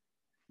sell?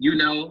 You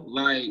know,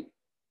 like,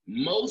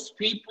 most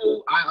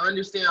people, I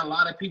understand a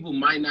lot of people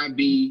might not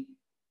be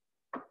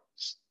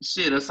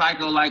a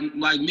psycho like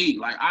me.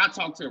 Like, I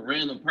talk to a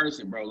random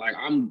person, bro. Like,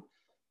 I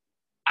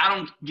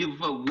don't give a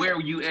fuck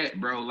where you at,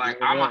 bro. Like,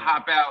 I'm gonna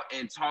hop out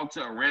and talk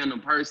to a random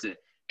person.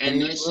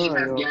 And that shit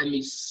has gotten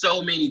me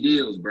so many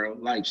deals, bro.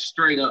 Like,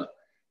 straight up.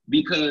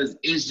 Because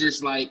it's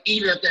just like,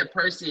 even if that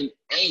person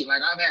ain't,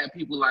 like, I've had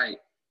people like,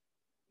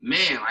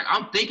 man, like,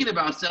 I'm thinking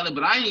about selling,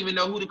 but I didn't even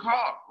know who to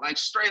call. Like,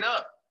 straight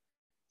up.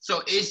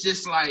 So it's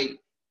just like,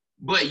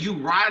 but you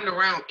riding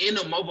around in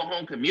the mobile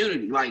home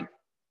community, like,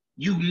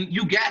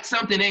 you got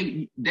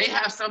something, they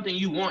have something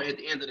you want at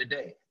the end of the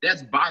day.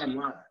 That's bottom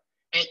line.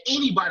 And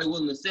anybody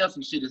willing to sell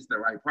some shit is the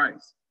right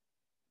price.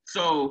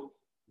 So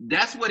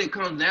that's what it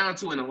comes down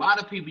to. And a lot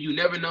of people, you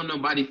never know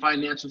nobody's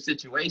financial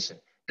situation.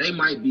 They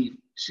might be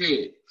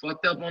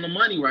fucked up on the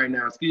money right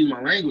now. Excuse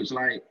my language.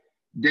 Like,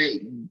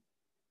 they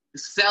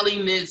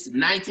selling this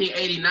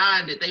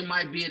 1989 that they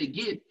might be able to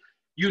get,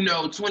 you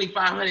know,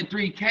 $2,500,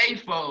 $3,000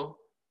 for.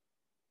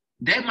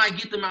 That might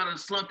get them out of the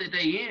slump that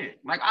they in.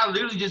 Like, I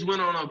literally just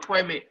went on an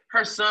appointment.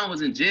 Her son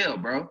was in jail,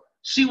 bro.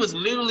 She was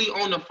literally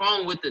on the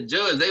phone with the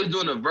judge. They were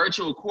doing a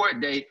virtual court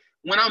date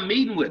when I'm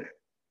meeting with her.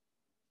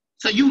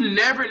 So you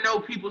never know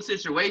people's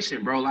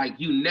situation, bro. Like,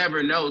 you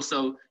never know.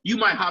 So you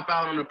might hop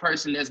out on a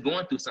person that's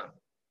going through something.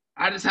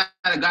 I just had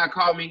a guy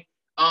call me.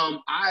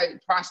 I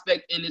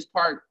prospect in this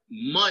park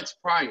months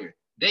prior.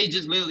 They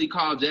just literally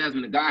called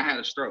Jasmine. The guy had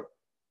a stroke.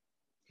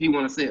 He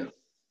want to sell.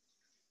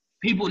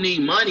 People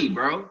need money,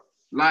 bro.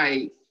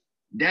 Like,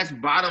 that's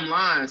bottom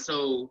line.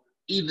 So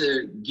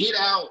either get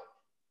out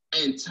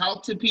and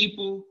talk to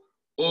people,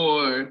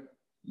 or,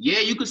 yeah,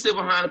 you can sit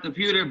behind a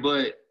computer,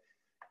 but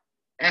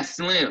that's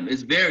slim.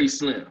 It's very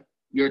slim.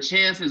 Your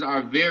chances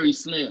are very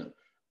slim.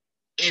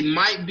 It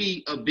might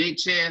be a big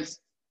chance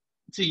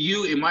to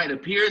you, it might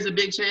appear as a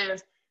big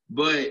chance,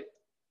 but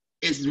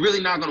it's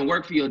really not going to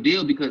work for your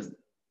deal because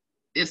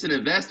it's an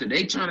investor.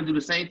 They trying to do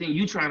the same thing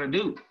you trying to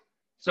do.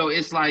 So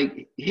it's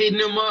like hitting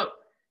them up.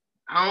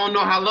 I don't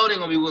know how low they're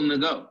going to be willing to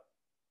go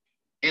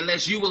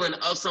unless you willing to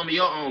up some of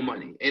your own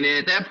money. And then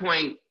at that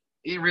point,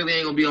 it really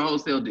ain't going to be a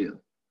wholesale deal,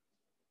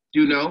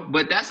 you know?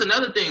 But that's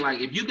another thing. Like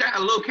if you got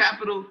a little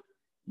capital,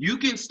 you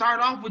can start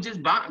off with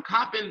just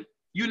copping,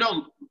 you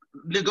know,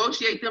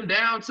 negotiate them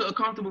down to a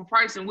comfortable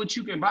price in which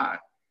you can buy.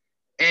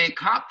 And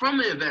cop from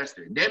the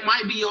investor. That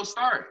might be your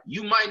start.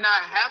 You might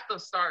not have to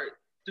start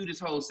through this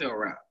wholesale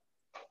route.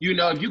 You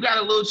know, if you got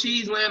a little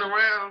cheese laying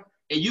around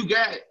and you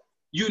got,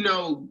 you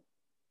know,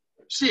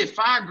 shit,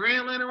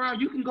 $5,000 laying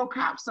around, you can go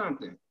cop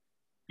something.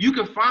 You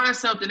can find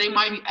something. They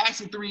might be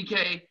asking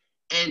 $3K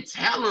and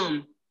tell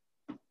them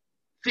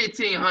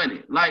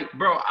 $1,500. Like,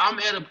 bro, I'm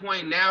at a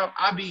point now,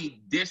 I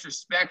be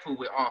disrespectful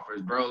with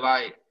offers, bro.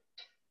 Like,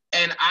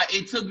 and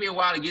it took me a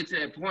while to get to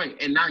that point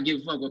and not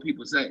give a fuck what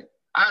people say.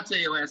 I'll tell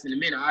your ass in a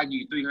minute, I'll give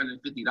you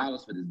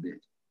 $350 for this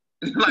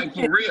bitch. Like,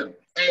 for real.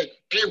 And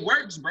it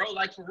works, bro.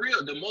 Like, for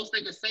real. The most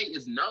they can say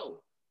is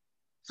no.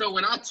 So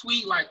when I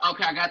tweet, like,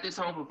 okay, I got this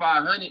home for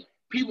 $500,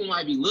 people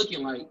might be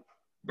looking like,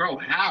 bro,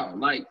 how?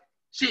 Like,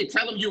 shit,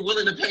 tell them you're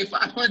willing to pay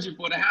 $500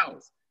 for the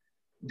house.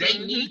 They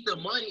need the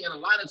money, and a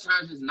lot of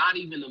times it's not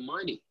even the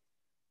money.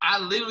 I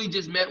literally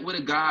just met with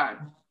a guy.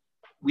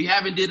 We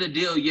haven't did a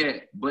deal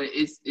yet, but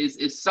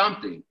it's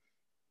something.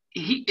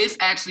 It's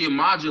actually a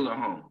modular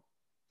home.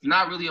 It's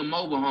not really a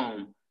mobile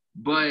home,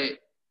 but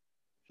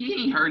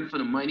he ain't hurting for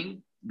the money.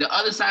 The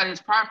other side of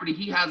his property,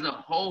 he has a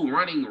whole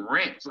running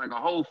ranch, like a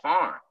whole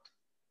farm.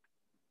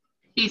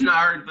 He's not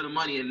hurting for the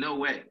money in no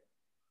way,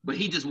 but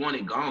he just want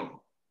it gone.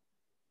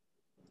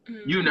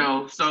 You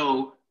know,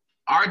 so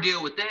our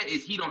deal with that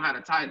is he don't have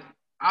the title.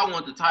 I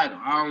want the title.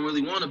 I don't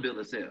really want a bill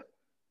of sale.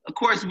 Of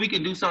course, we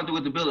can do something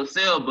with the bill of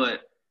sale,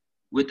 but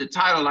with the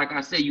title, like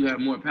I said, you have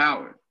more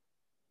power.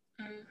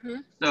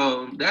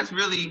 So that's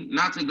really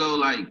not to go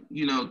like,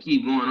 you know,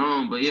 keep going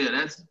on. But yeah,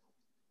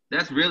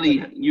 that's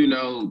really, you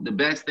know, the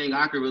best thing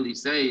I could really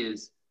say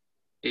is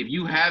if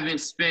you haven't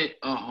spent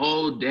a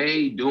whole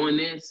day doing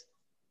this,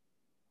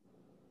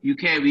 you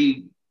can't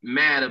be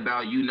mad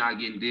about you not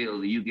getting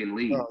deals or you getting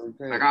leads.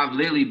 Like I've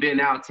literally been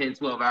out 10,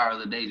 12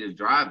 hours a day just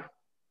driving.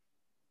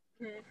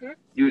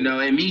 You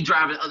know, and me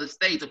driving other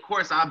states, of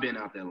course I've been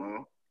out that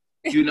long.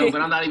 You know, but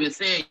I'm not even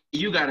saying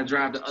you got to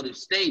drive to other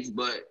states,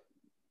 but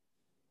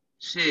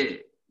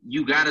shit,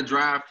 you got to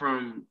drive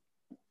from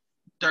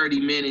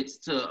 30 minutes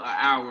to an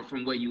hour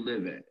from where you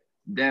live at.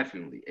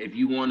 Definitely. If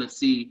you want to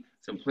see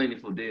some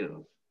plentiful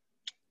deals.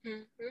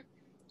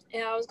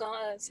 And I was going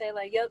to say,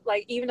 like, yep,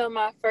 like, even though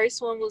my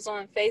first one was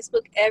on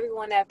Facebook,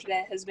 everyone after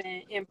that has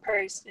been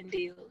in-person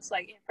deals,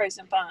 like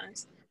in-person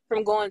finds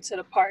from going to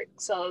the park.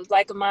 So,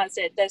 like Ahmad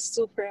said, that's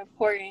super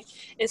important.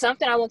 And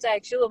something I want to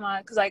ask you,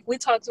 Ahmad, because, like, we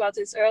talked about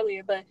this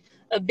earlier, but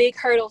a big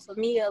hurdle for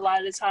me a lot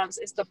of the times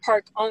is the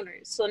park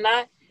owners. So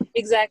not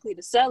exactly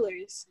the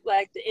sellers,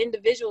 like the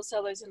individual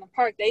sellers in the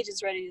park, they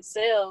just ready to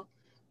sell.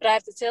 But I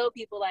have to tell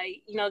people,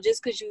 like, you know,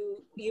 just because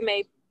you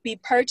may be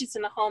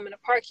purchasing a home in a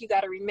park, you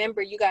got to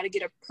remember you got to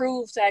get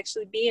approved to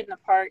actually be in the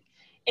park.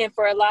 And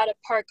for a lot of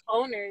park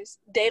owners,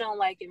 they don't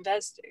like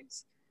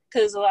investors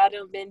because a lot of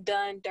them been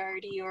done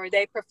dirty, or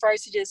they prefer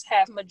to just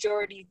have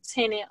majority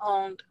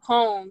tenant-owned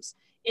homes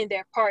in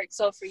their park.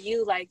 So for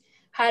you, like,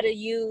 how do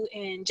you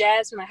and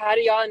Jasmine, like, how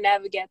do y'all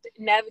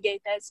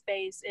navigate that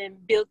space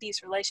and build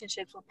these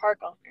relationships with park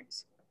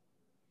owners?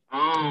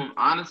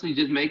 Honestly,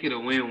 just make it a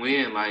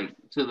win-win, like,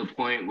 to the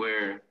point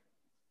where,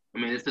 I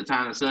mean, it's the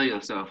time to sell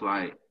yourself.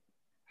 Like,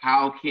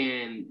 how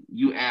can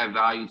you add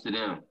value to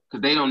them?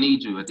 Because they don't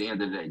need you at the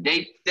end of the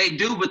day. They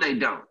do, but they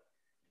don't.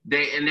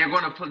 They're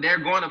going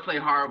to play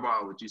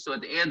hardball with you. So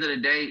at the end of the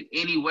day,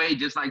 anyway,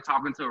 just like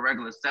talking to a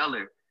regular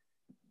seller,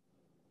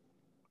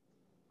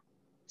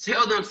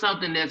 tell them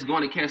something that's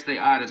going to catch their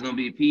eye, that's going to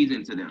be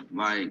appeasing to them.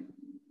 Like,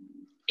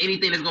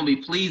 anything that's going to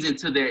be pleasing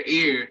to their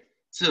ear,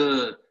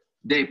 to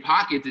their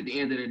pockets at the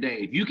end of the day.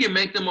 If you can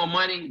make them more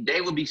money,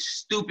 they would be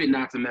stupid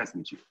not to mess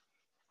with you.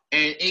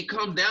 And it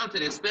comes down to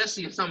that,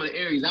 especially in some of the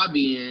areas I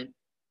be in,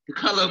 the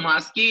color of my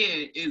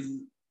skin is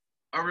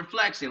a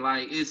reflection.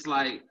 Like, it's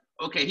like,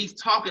 okay, he's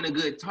talking a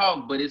good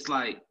talk, but it's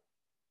like,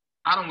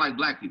 I don't like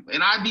black people.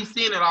 And I be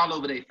seeing it all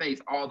over their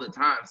face all the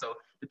time. So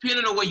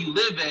depending on where you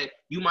live at,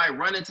 you might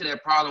run into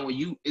that problem where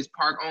you, as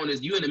park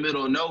owners, you in the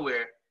middle of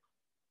nowhere.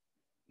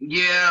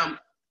 Yeah,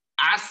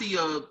 I see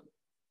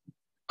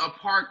a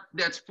park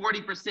that's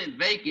 40%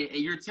 vacant, and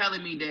you're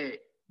telling me that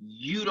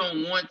you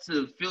don't want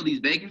to fill these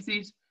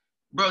vacancies?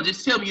 Bro,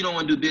 just tell me you don't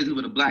want to do business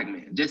with a black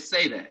man. Just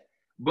say that.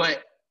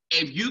 But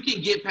if you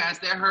can get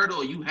past that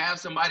hurdle, or you have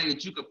somebody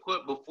that you could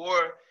put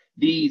before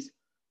these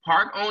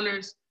park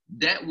owners,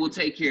 that will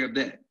take care of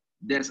that.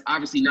 That's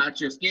obviously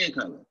not your skin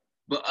color.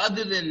 But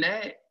other than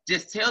that,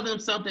 just tell them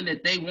something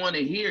that they want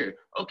to hear.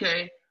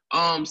 Okay,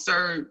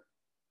 sir,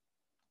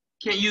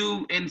 can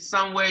you in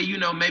some way, you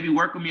know, maybe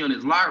work with me on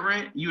this lot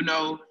rent? You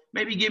know,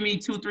 maybe give me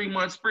 2-3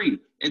 months free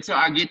until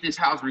I get this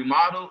house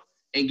remodeled.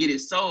 and get it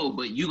sold,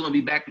 but you're gonna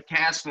be back to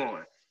cash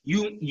flowing.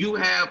 You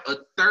have a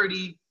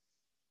 30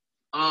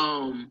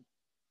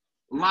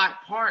 lot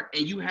park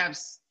and you have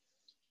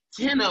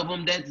 10 of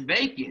them that's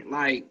vacant.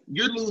 Like,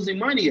 you're losing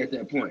money at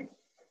that point.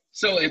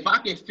 So if I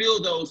can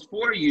fill those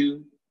for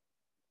you,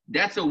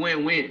 that's a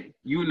win-win,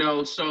 you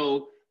know?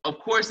 So of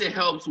course it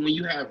helps when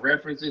you have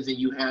references and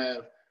you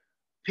have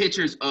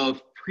pictures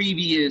of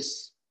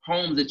previous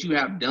homes that you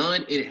have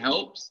done, it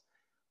helps.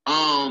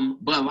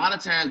 But a lot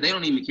of times they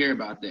don't even care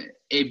about that.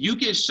 If you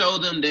can show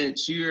them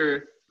that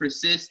you're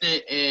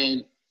persistent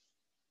and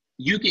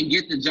you can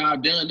get the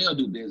job done, they'll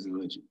do business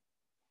with you.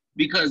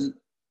 Because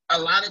a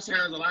lot of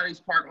times, a lot of these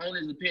park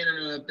owners, depending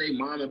on if they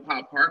mom and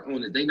pop park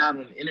owners, they not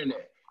on the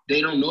internet.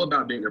 They don't know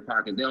about bigger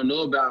pockets. They don't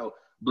know about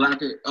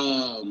Blacker.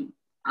 I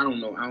don't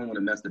know. I don't want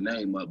to mess the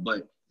name up,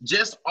 but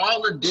just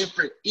all the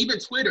different, even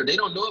Twitter, they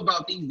don't know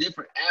about these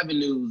different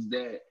avenues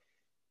that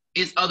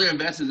it's other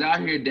investors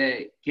out here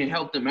that can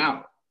help them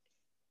out.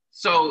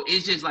 So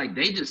it's just like,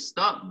 they just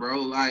stuck, bro.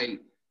 Like,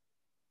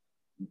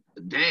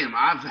 damn,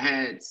 I've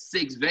had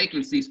 6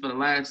 vacancies for the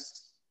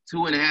last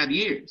 2.5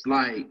 years.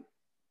 Like,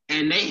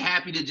 and they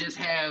happy to just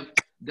have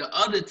the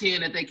other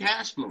 10 that they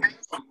cash flow.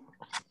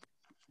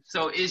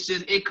 So it's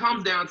just, it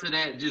comes down to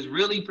that, just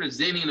really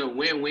presenting a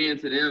win-win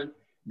to them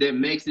that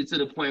makes it to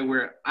the point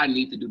where I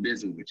need to do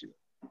business with you.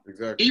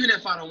 Exactly. Even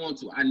if I don't want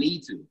to, I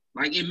need to.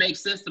 Like, it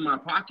makes sense to my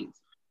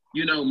pockets.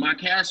 You know, my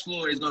cash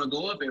flow is going to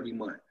go up every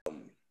month.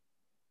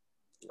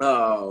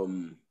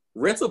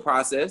 Rental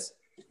process,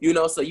 you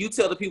know, so you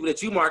tell the people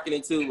that you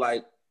marketing to,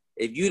 like,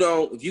 if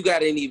you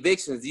got any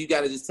evictions, you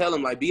got to just tell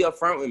them, like, be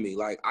upfront with me.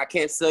 Like, I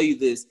can't sell you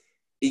this.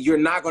 You're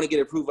not going to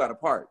get approved out of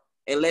park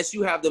unless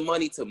you have the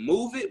money to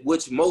move it,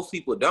 which most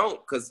people don't,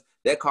 because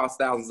that costs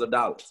thousands of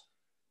dollars.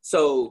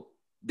 So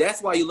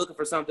that's why you're looking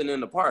for something in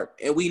the park.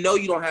 And we know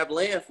you don't have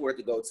land for it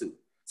to go to.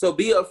 So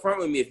be upfront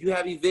with me. If you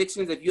have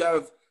evictions, if you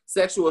have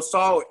sexual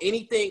assault or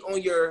anything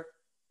on your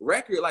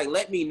record, like,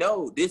 let me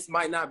know. This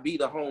might not be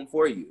the home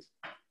for you.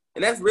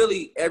 And that's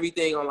really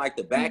everything on, like,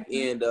 the back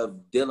end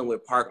of dealing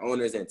with park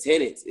owners and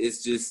tenants.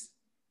 It's just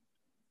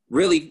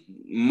really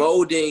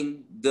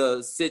molding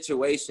the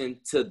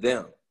situation to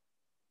them.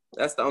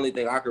 That's the only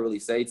thing I can really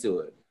say to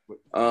it.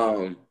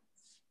 And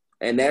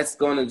that's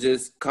going to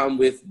just come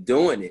with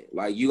doing it.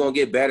 Like, you're going to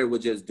get better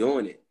with just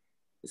doing it.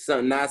 It's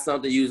not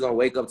something you're going to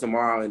wake up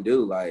tomorrow and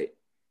do. Like,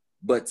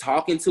 but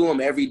talking to them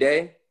every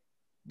day,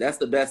 that's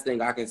the best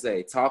thing I can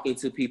say. Talking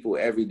to people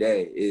every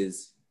day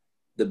is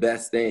the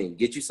best thing.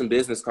 Get you some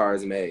business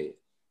cards made,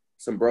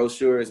 some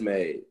brochures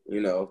made, you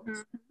know,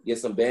 get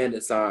some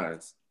bandit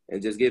signs, and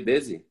just get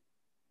busy.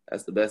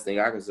 That's the best thing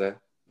I can say.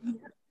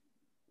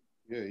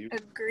 Yeah,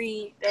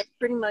 agreed. That's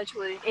pretty much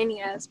with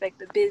any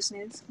aspect of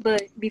business.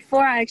 But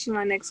before I ask you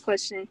my next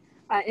question,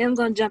 I am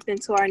going to jump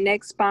into our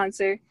next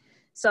sponsor.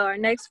 So our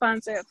next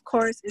sponsor, of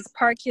course, is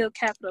Park Hill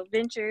Capital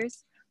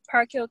Ventures.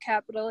 Park Hill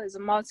Capital is a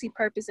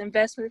multi-purpose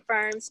investment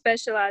firm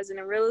specializing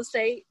in real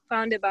estate,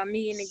 founded by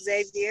me and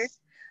Xavier.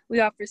 We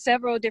offer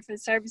several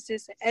different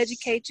services to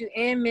educate you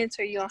and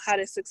mentor you on how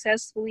to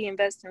successfully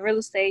invest in real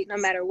estate, no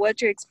matter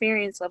what your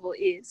experience level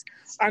is.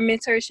 Our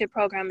mentorship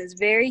program is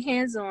very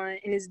hands-on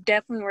and is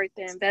definitely worth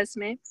the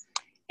investment.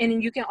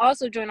 And you can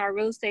also join our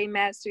Real Estate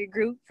Mastery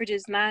group for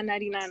just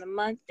 $9.99 a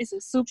month. It's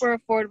a super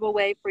affordable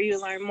way for you to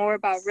learn more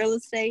about real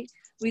estate.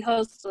 We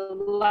host a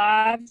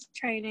live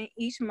training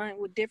each month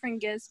with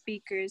different guest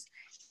speakers,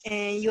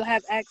 and you'll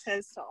have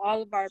access to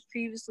all of our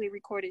previously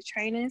recorded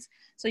trainings.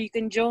 So you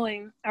can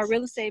join our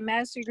Real Estate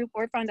Mastery group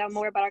or find out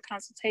more about our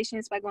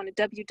consultations by going to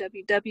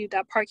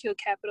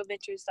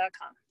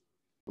www.parkhillcapitalventures.com.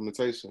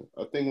 Implementation.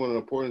 I think one of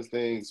the important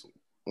things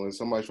when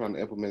somebody's trying to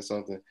implement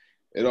something,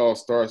 it all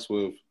starts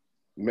with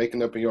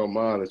making up in your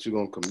mind that you're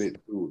going to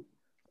commit to it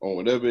on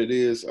whatever it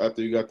is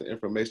after you got the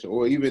information,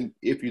 or even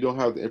if you don't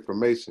have the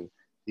information,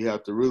 you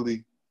have to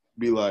really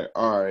be like,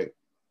 all right,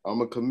 I'm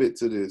going to commit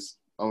to this.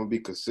 I'm going to be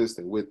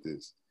consistent with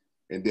this.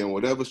 And then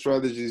whatever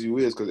strategies you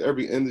is, because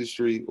every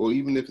industry, or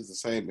even if it's the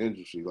same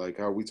industry, like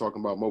how we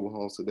talking about mobile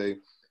homes today,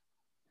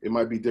 it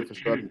might be different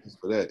strategies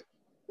for that.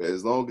 But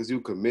as long as you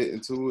commit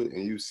into it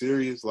and you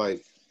serious,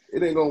 like,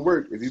 it ain't going to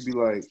work if you be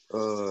like,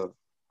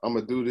 I'm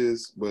going to do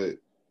this, but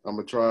I'm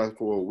going to try it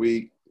for a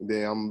week, and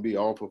then I'm going to be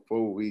off for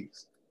 4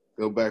 weeks,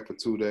 go back for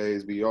 2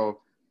 days, be off.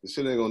 The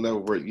shit ain't going to never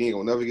work. You ain't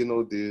going to never get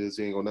no deals.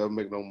 You ain't going to never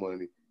make no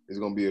money. It's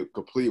going to be a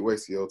complete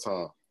waste of your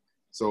time.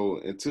 So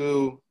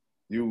until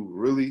you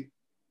really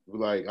be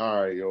like,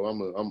 all right, yo, I'm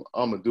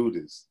going to do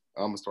this.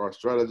 I'm going to start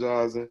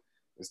strategizing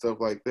and stuff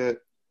like that.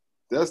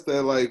 That's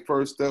that, like,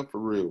 first step for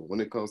real when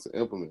it comes to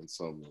implementing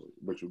something.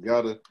 But you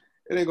got to, it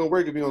ain't going to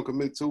work if you don't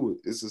commit to it.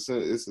 It's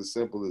as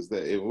simple as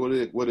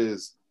that. What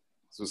is,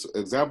 so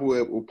example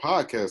with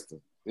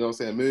podcasting, you know what I'm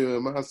saying?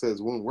 Million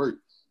Mindsets wouldn't work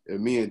if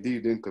me and D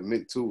didn't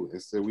commit to it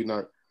and say we're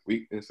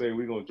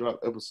going to drop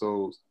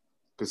episodes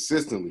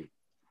consistently.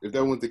 If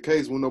that wasn't the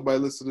case, wouldn't nobody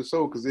listen to the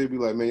show because they'd be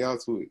like, man, y'all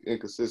too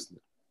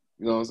inconsistent.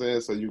 You know what I'm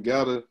saying? So you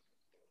gotta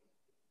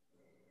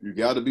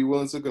be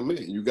willing to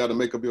commit. You gotta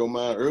make up your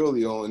mind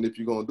early on, and if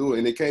you're gonna do it,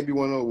 and it can't be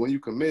one of when you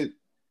commit,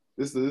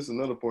 this is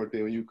another important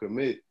thing. When you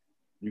commit,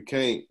 you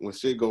can't, when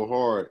shit go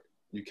hard,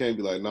 you can't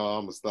be like, nah,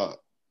 I'm gonna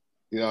stop.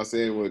 You know what I'm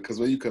saying? Because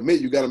when you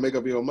commit, you got to make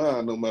up your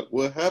mind. No matter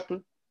what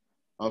happened,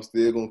 I'm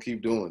still gonna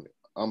keep doing it.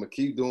 I'm gonna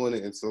keep doing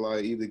it until I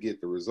either get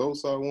the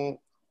results I want,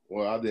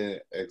 or I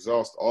didn't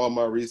exhaust all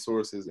my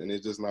resources and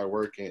it's just not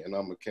working, and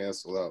I'm gonna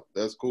cancel out.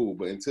 That's cool.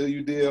 But until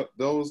you did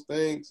those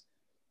things,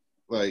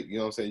 like, you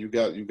know what I'm saying, you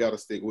got to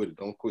stick with it.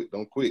 Don't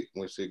quit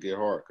when shit get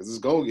hard, because it's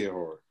gonna get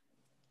hard.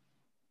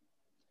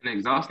 And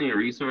exhausting your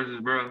resources,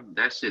 bro,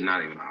 that shit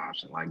not even an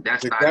option. Like,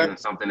 that's not even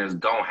something that's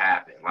gonna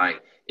happen.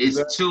 Like,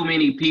 it's too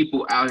many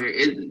people out here.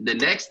 The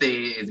next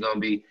thing is gonna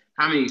be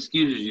how many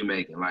excuses you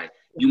making. Like,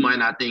 you might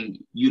not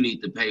think you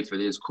need to pay for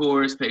this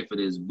course, pay for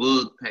this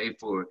book, pay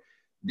for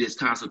this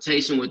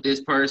consultation with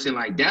this person.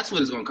 Like, that's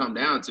what it's gonna come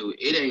down to.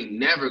 It ain't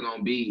never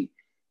gonna be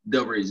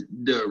the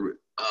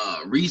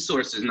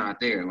resources not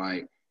there.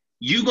 Like,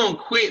 you gonna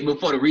quit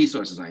before the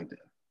resources ain't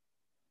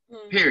there.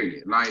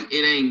 Period. Like,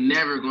 it ain't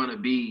never gonna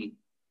be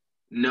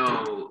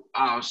no,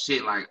 oh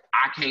shit, like,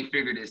 I can't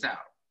figure this out.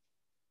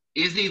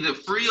 It's either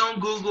free on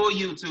Google or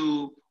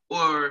YouTube,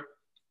 or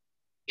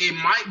it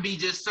might be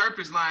just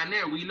surface line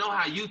there. We know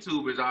how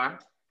YouTubers are.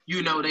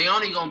 You know, they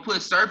only gonna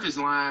put surface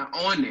line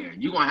on there.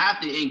 You're gonna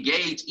have to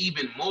engage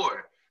even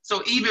more.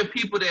 So even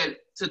people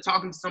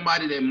talking to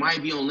somebody that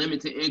might be on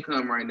limited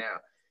income right now,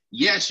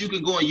 yes, you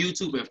can go on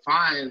YouTube and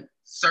find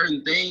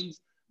certain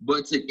things,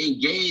 but to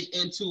engage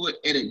into it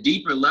at a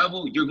deeper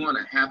level, you're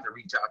gonna have to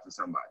reach out to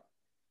somebody.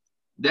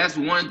 That's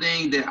one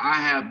thing that I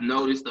have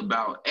noticed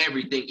about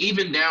everything,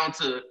 even down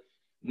to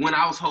when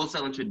I was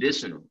wholesaling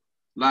traditional.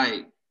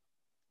 Like,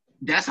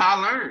 that's how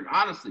I learned,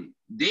 honestly.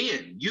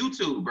 Then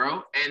YouTube,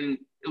 bro. And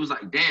it was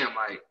like, damn,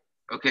 like,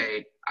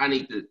 okay, I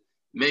need to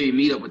maybe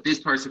meet up with this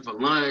person for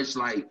lunch.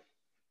 Like,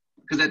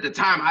 because at the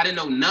time, I didn't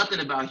know nothing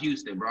about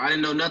Houston, bro. I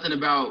didn't know nothing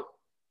about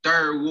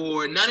Third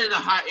Ward, none of the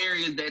hot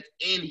areas that's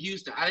in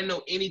Houston. I didn't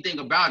know anything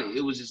about it.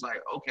 It was just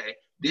like, okay,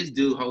 this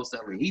dude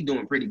wholesaling, he's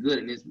doing pretty good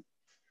in this,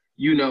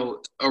 you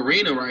know,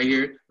 arena right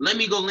here. Let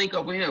me go link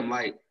up with him.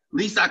 Like,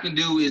 least I can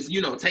do is,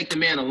 you know, take the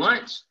man to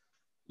lunch.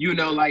 You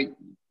know, like,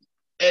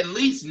 at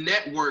least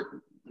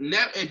network.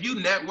 If you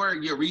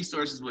network, your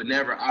resources would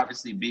never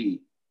obviously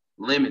be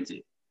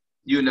limited.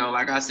 You know,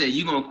 like I said,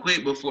 you're going to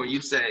quit before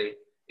you say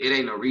it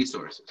ain't no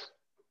resources.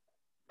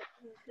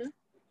 Mm-hmm.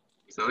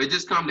 So it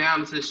just come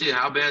down to shit,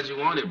 how bad you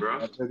want it, bro.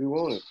 How bad you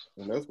want it.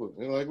 And that's what,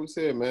 you know, like we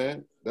said,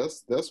 man,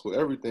 that's what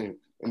everything.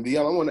 And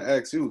Dion, I want to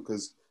ask you,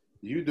 because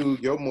you do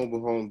your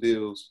mobile home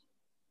deals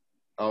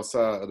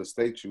outside of the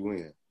state you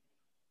in.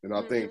 And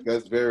I think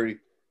that's very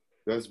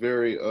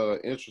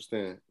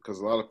interesting, because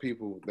a lot of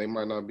people, they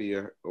might not be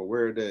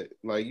aware that,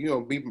 like, you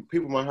know,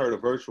 people might heard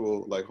of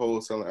virtual, like,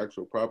 wholesaling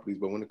actual properties,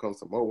 but when it comes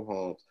to mobile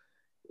homes,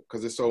 because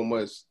there's so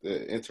much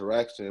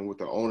interaction with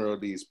the owner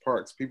of these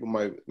parks, people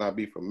might not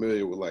be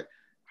familiar with, like,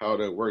 how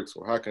that works,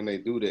 or how can they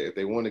do that if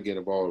they want to get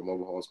involved with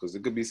mobile homes. Because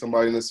it could be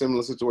somebody in a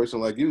similar situation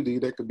like you, D.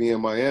 They could be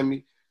in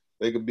Miami,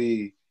 they could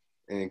be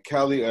in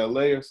Cali,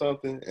 LA or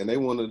something, and they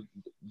want to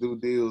do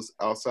deals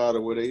outside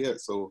of where they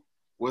at. So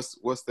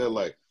what's that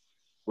like?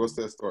 What's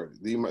that story?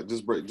 Do you might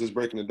just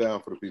breaking it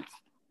down for the people?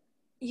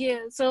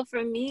 Yeah, so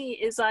for me,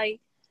 it's like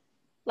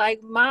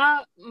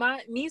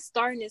me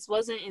starting this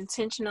wasn't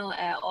intentional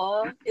at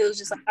all. It was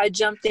just like I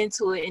jumped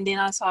into it and then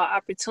I saw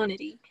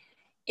opportunity.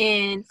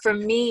 And for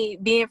me,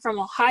 being from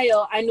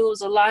Ohio, I knew it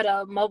was a lot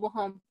of mobile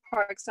home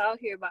parks out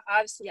here, but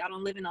obviously I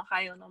don't live in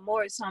Ohio no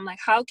more. So I'm like,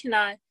 how can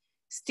I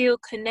still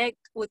connect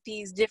with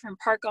these different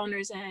park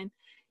owners and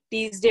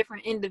these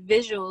different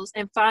individuals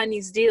and find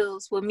these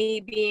deals with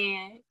me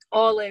being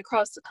all the way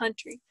across the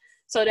country?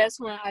 So that's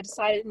when I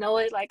decided, know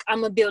it, like,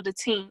 I'm gonna build a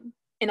team.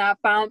 And I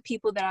found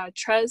people that I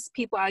trust,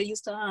 people I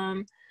used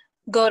to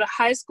go to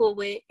high school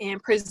with,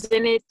 and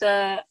presented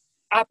the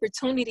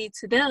opportunity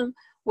to them.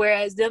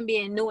 Whereas them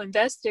being new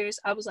investors,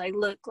 I was like,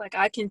 look, like,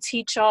 I can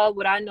teach y'all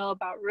what I know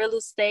about real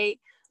estate,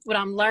 what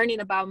I'm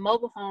learning about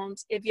mobile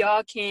homes, if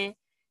y'all can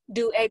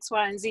do X,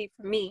 Y, and Z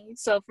for me.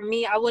 So for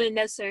me, I wouldn't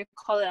necessarily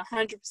call it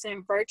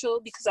 100% virtual,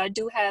 because I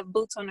do have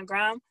boots on the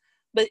ground,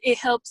 but it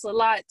helps a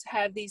lot to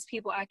have these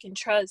people I can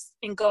trust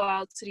and go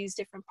out to these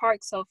different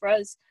parks. So for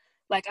us,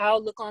 like,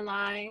 I'll look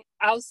online,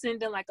 I'll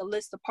send them like a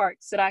list of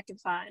parks that I can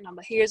find. I'm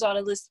like, here's all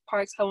the list of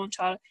parks. I want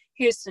y'all,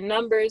 here's the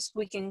numbers.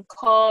 We can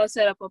call,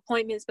 set up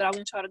appointments, but I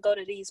want y'all to go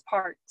to these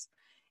parks.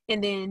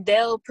 And then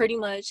they'll pretty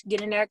much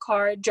get in their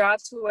car,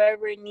 drive to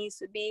wherever it needs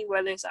to be,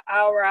 whether it's an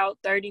hour out,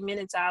 30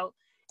 minutes out,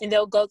 and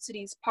they'll go to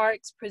these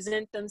parks,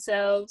 present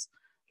themselves,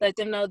 let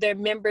them know they're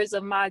members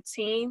of my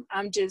team.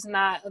 I'm just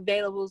not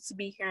available to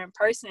be here in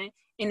person,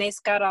 and they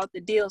scout out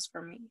the deals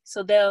for me.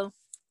 So they'll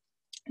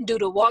do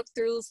the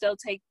walkthroughs, they'll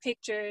take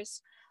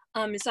pictures.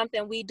 And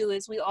something we do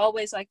is we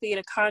always like to get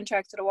a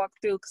contractor to walk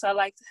through, because I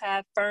like to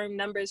have firm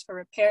numbers for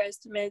repair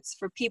estimates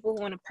for people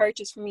who want to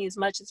purchase from me as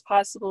much as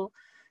possible.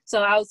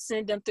 So I'll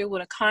send them through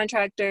with a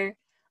contractor.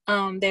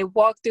 They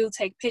walk through,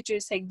 take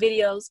pictures, take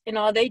videos, and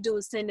all they do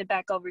is send it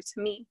back over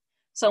to me.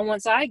 So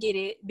once I get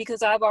it,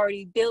 because I've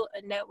already built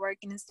a network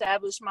and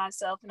established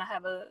myself, and I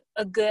have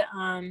a good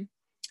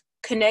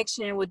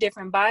connection with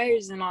different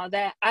buyers and all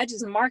that. I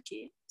just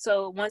market.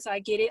 So once I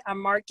get it, I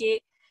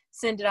market,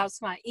 send it out to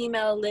my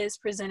email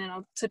list, present it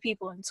to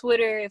people on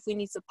Twitter. If we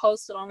need to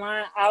post it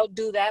online, I'll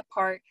do that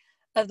part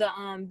of the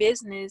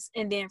business.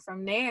 And then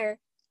from there,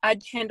 I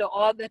handle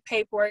all the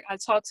paperwork. I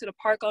talk to the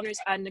park owners.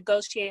 I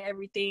negotiate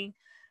everything.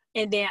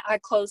 And then I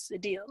close the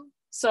deal.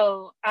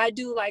 So I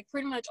do like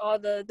pretty much all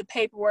the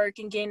paperwork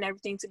and getting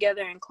everything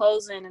together and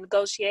closing and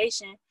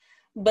negotiation.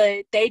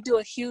 But they do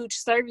a huge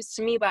service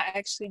to me by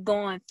actually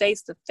going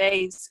face to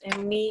face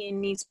and meeting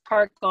these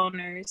park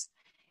owners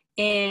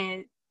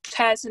and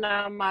passing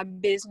out my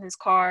business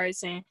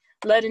cards and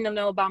letting them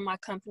know about my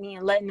company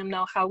and letting them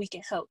know how we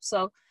can help.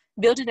 So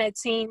building that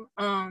team,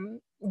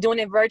 doing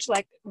it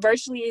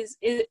virtually is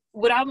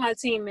without my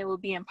team, it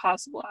would be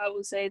impossible. I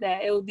would say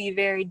that it would be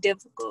very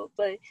difficult.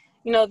 But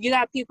you know, if you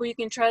got people you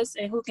can trust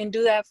and who can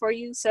do that for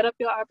you, set up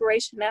your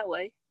operation that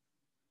way.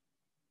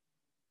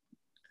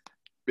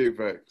 Big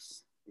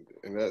facts,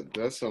 and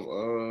that's some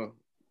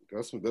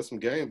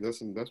game. That's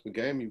some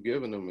game you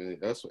giving them, and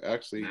that's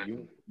actually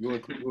you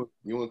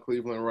in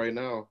Cleveland right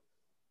now.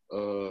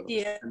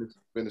 Yeah,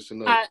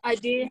 finishing up. I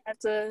did have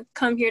to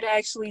come here to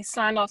actually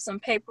sign off some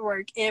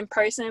paperwork in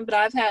person, but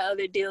I've had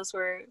other deals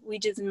where we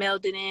just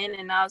mailed it in,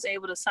 and I was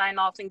able to sign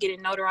off and get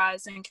it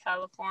notarized in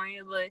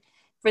California. But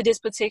for this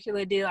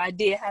particular deal, I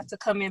did have to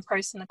come in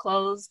person to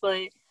close.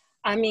 But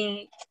I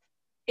mean,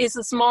 it's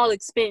a small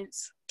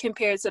expense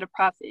compared to the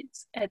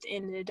profits at the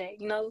end of the day.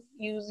 You know,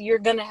 you're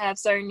gonna have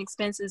certain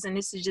expenses, and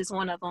this is just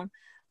one of them.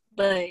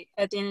 But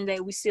at the end of the day,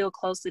 we still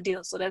close the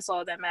deal, so that's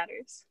all that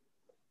matters.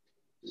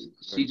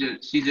 She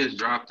just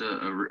dropped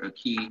a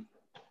key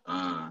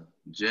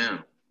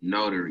gem,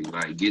 notary.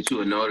 Like, get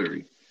you a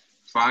notary.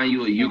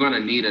 You're gonna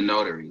need a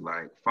notary.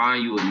 Like,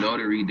 find you a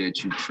notary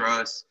that you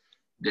trust,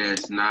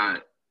 that's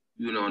not,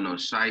 no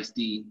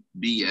shiesty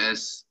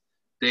BS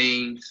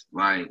things.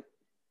 Like,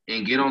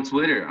 and get on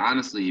Twitter.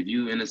 Honestly, if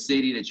you in a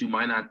city that you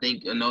might not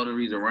think a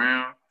notary's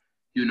around,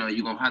 you're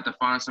gonna have to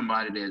find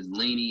somebody that's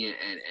lenient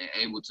and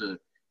able to,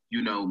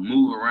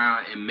 move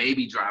around and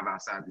maybe drive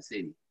outside the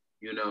city.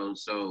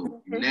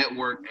 So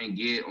network and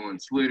get on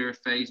Twitter,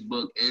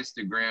 Facebook,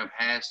 Instagram,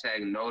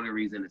 hashtag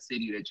notaries in the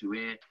city that you're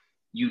in.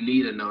 You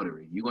need a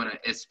notary.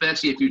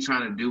 Especially if you're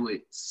trying to do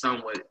it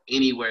somewhat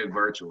anywhere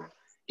virtual.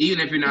 Even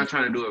if you're not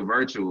trying to do it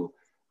virtual,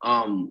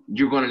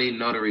 you're going to need a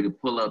notary to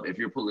pull up if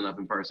you're pulling up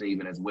in person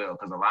even as well.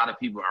 Because a lot of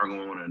people are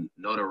going to want to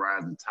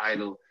notarize the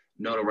title,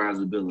 notarize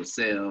the bill of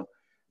sale,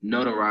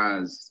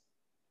 notarize.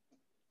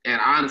 And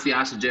honestly,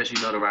 I suggest you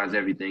notarize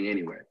everything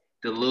anyway.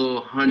 The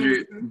little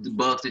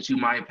 $100 that you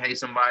might pay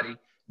somebody,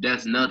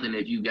 that's nothing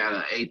if you got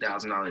an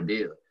 $8,000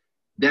 deal.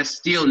 That's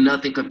still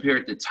nothing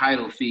compared to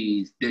title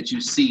fees that you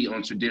see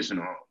on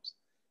traditional homes.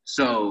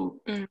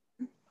 So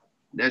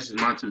that's just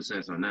my 2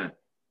 cents on that.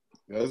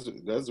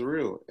 That's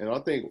real. And I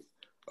think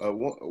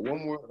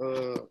one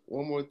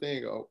more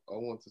thing I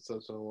want to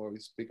touch on while we're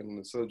speaking on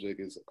the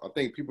subject is I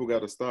think people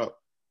got to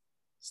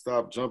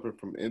stop jumping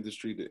from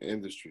industry to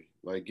industry,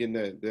 like getting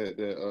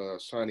that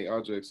shiny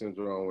object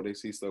syndrome where they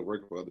see stuff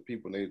working for other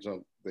people and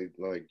they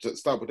just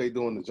stop what they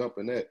doing to jump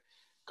in that.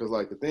 Because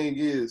like the thing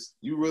is,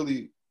 you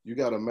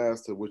got to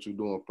master what you're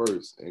doing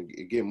first and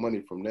get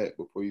money from that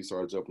before you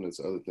start jumping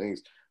into other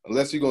things.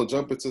 Unless you're going to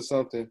jump into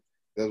something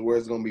that's where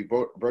it's going to be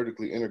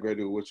vertically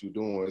integrated with what you're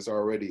doing. It's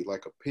already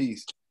like a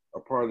piece, a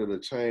part of the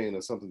chain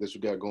or something that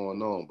you got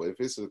going on. But if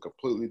it's a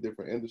completely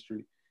different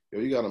industry,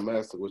 you got to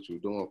master what you're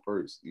doing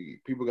first.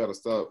 People got to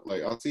stop.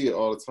 Like, I see it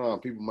all the time.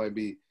 People might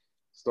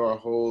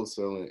start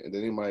wholesaling and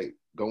then they might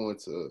go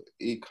into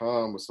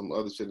e-com or some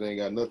other shit that ain't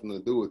got nothing to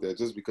do with that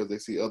just because they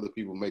see other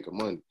people making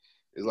money.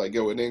 It's like,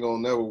 yo, it ain't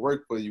going to never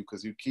work for you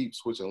because you keep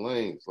switching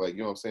lanes. Like, you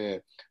know what I'm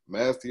saying?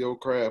 Master your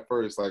craft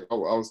first. Like,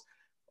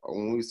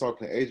 when we was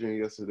talking to Adrian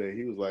yesterday,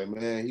 he was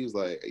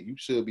like, you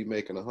should be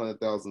making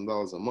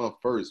 $100,000 a month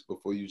first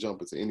before you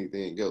jump into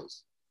anything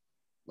else.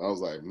 I was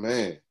like,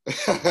 man.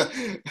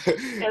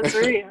 That's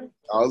real.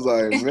 I was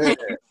like, man,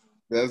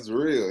 that's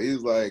real. He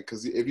was like,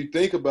 because if you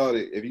think about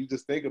it, if you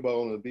just think about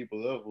it on a deeper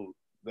level,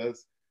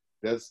 that's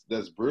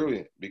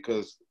brilliant.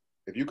 Because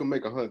if you can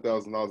make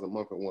 $100,000 a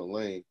month in one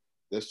lane,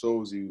 that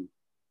shows you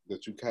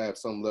that you have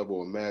some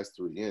level of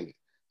mastery in it.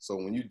 So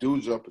when you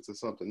do jump into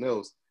something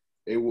else,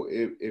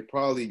 you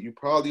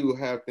probably will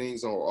have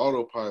things on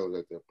autopilot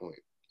at that point.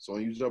 So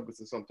when you jump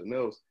into something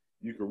else,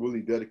 you can really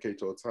dedicate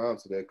your time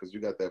to that because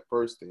you got that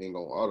first thing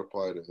on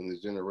autopilot and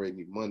it's generating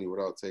you money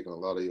without taking a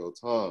lot of your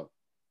time.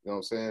 You know what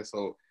I'm saying?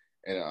 So,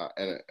 and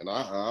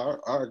I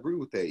agree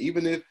with that.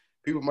 Even if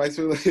people might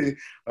feel like,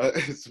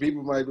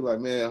 people might be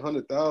like, man,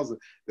 100,000,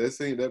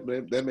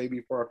 that may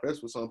be far-fetched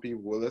for some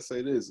people. Well, let's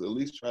say this, at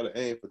least try to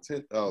aim for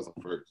 10,000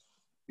 first.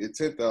 Get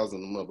 10,000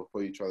 a month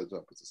before you try to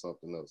jump into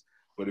something else.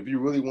 But if you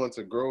really want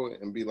to grow it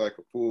and be like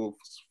a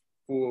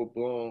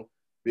full-blown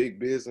big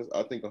business,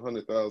 I think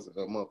 100,000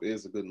 a month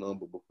is a good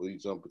number before you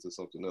jump into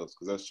something else,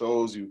 because that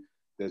shows you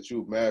that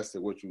you've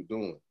mastered what you're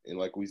doing. And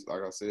like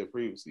I said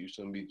previously, you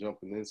shouldn't be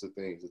jumping into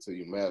things until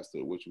you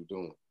master what you're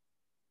doing.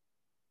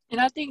 And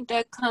I think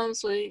that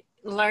comes with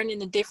learning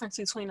the difference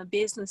between a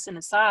business and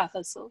a side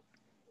hustle.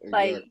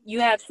 Exactly. Like,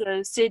 you have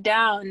to sit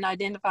down and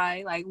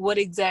identify, like, what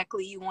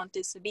exactly you want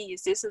this to be.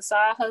 Is this a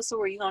side hustle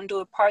where you're going to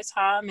do it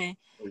part-time and,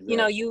 you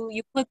know, Exactly.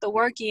 you put the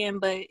work in,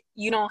 but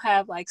you don't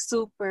have, like,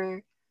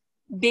 super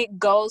big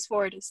goals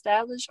for it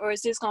established? Or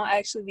is this going to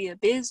actually be a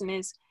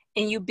business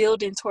and you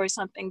building towards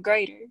something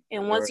greater?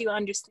 And once Right. you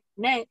understand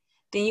that,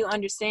 then you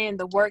understand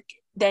the work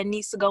that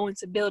needs to go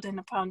into building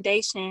the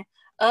foundation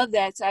of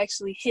that to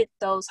actually hit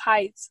those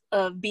heights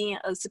of being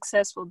a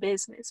successful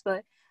business.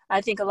 But I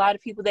think a lot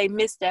of people, they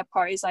miss that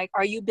part. It's like,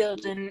 are you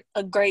building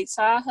a great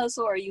side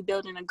hustle or are you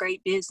building a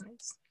great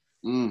business?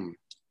 Mm.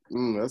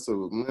 That's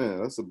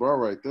a bar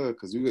right there.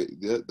 Cause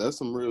that's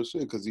some real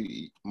shit. Cause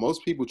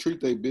most people treat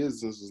their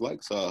businesses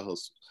like side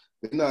hustles.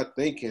 They're not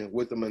thinking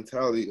with the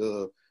mentality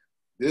of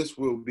this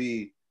will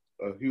be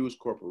a huge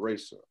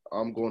corporation.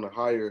 I'm going to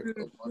hire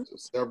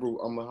Mm-hmm.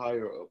 I'm gonna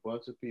hire a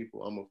bunch of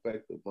people. I'm gonna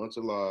affect a bunch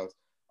of lives.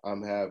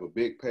 I'm gonna have a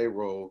big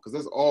payroll because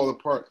that's all a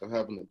part of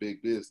having a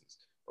big business.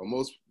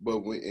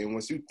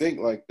 Once you think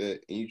like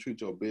that and you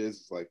treat your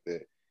business like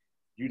that,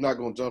 you're not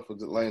gonna jump from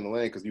lane to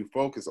lane because you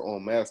focus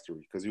on mastery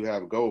because you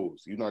have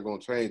goals. You're not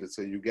gonna change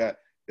until you got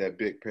that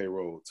big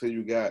payroll, till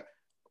you got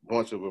a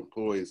bunch of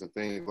employees and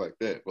things like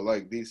that. But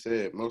like D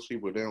said, most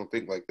people they don't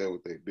think like that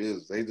with their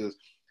business. They just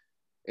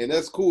and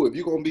that's cool if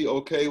you're gonna be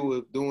okay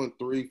with doing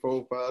 $3,000,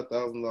 $4,000,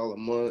 $5,000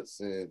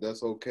 months, and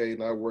that's okay,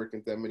 not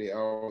working that many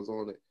hours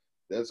on it.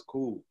 That's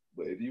cool.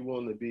 But if you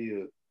want to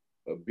be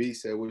a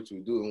beast at what you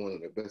do and one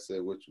of the best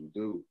at what you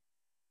do,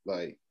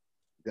 like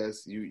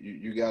that's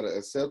you gotta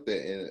accept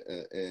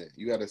that, and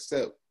you gotta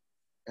accept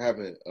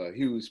having a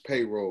huge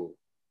payroll,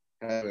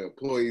 having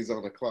employees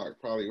on the clock,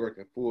 probably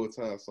working full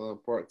time, some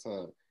part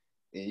time,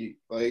 and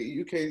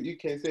you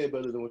can't say it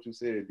better than what you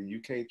said. You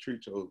can't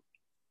treat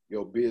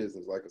your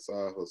business like a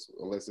side hustle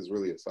unless it's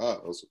really a side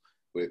hustle.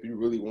 But if you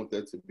really want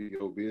that to be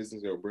your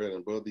business, your bread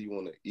and butter, you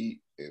want to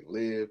eat and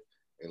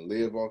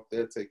live off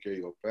that, take care of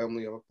your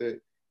family off that,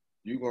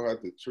 you're gonna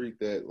have to treat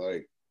that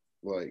like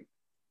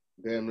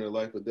damn near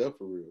life or death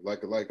for real.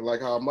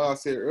 Like how Ma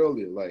said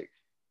earlier, like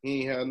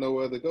he ain't had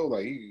nowhere to go.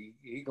 Like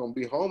he gonna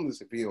be homeless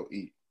if he don't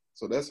eat.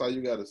 So that's how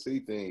you gotta see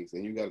things,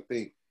 and you gotta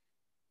think.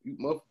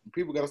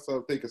 People gotta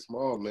start thinking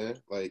small, man.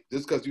 Like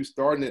just because you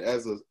starting it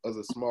as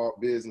a small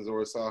business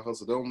or a side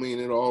hustle, don't mean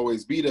it'll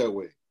always be that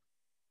way.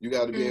 You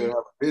got to be able to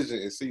have a vision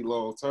and see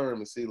long term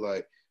and see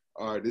like,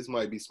 all right, this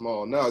might be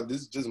small now.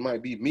 This just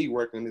might be me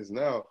working this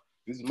now.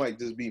 This might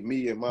just be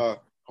me and my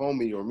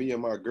homie or me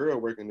and my girl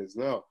working this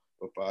now.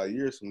 But 5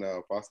 years from now,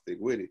 if I stick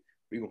with it,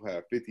 we gonna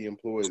have 50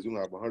 employees. We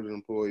gonna have 100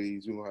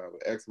 employees. We gonna have an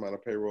X amount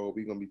of payroll.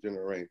 We gonna be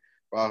generating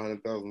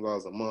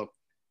 $500,000 a month,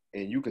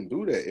 and you can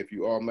do that if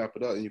you all map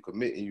it out and you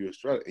commit and you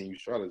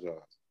strategize.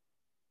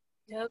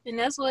 Yep, and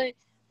that's what,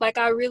 like,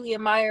 I really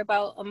admire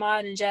about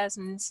Ahmad and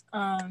Jasmine's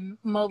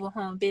mobile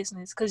home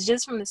business, because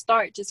just from the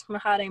start, just from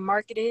how they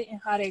marketed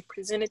and how they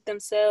presented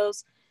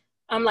themselves,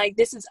 I'm like,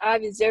 this is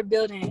obvious they're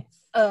building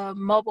a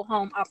mobile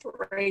home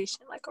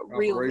operation, like a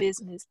real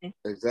Operation. business.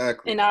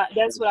 Exactly. And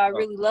that's what I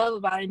really love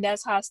about it. And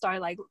that's how I started,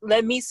 like,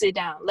 let me sit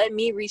down, let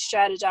me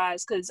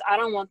re-strategize, because I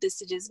don't want this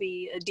to just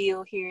be a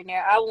deal here and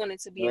there. I want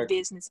it to be a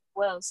business as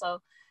well. So,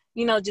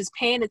 you know, just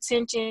paying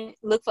attention,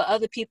 look for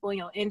other people in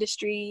your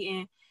industry,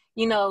 and,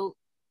 you know,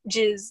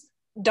 just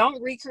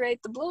don't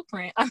recreate the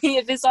blueprint. I mean,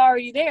 if it's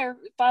already there,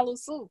 follow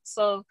suit.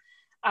 So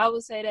I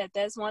would say that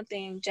that's one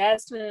thing.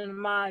 Jasmine and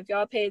Ma, if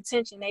y'all pay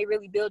attention, they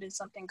really building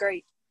something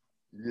great.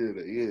 Yeah,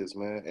 it is,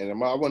 man. And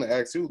I want to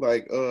ask you,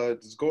 like,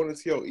 just going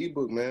into your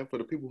ebook, man. For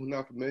the people who are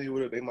not familiar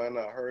with it, they might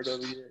not heard of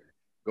it yet.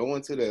 Go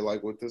into that,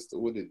 like, with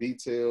the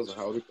details and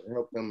how it can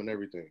help them and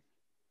everything.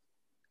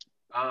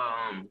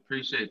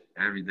 Appreciate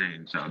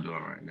everything that y'all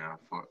doing right now.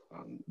 For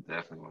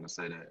definitely want to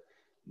say that.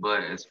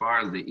 But as far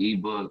as the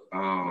ebook,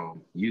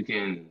 you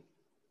can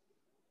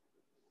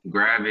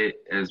grab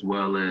it as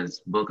well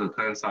as book a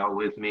consult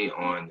with me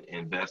on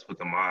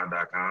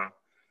investwithahmad.com.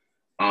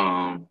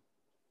 Um,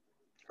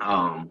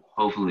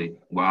 Hopefully,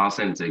 well, I'll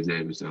send it to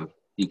Xavier so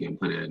he can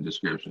put it in the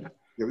description.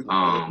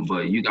 Yeah,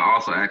 But you can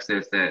also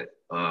access that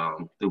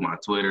through my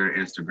Twitter,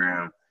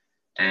 Instagram,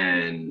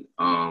 and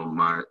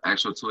my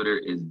actual Twitter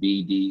is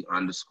BD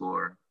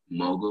underscore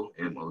mogul,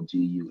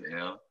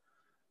 MOGUL.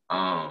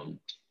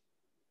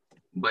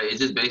 But it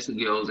just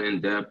basically goes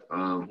in depth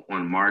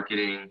on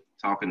marketing,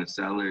 talking to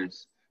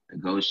sellers,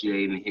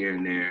 negotiating here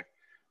and there,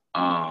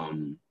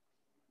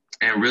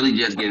 and really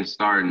just getting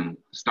started.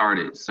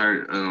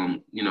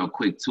 Certain,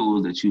 quick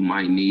tools that you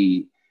might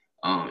need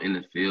in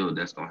the field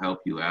that's gonna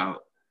help you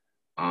out.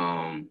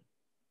 And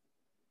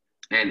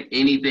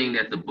anything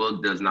that the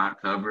book does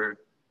not cover,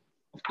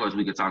 of course,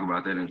 we could talk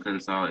about that in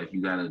consult. If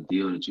you got a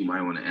deal that you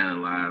might want to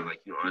analyze,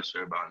 like you're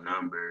unsure about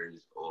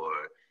numbers, or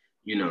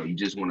you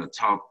just want to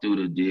talk through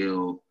the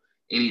deal,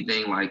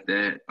 anything like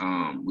that,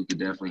 we could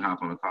definitely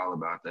hop on a call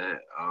about that.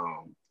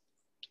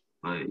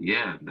 But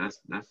yeah,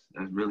 that's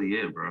really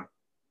it, bro.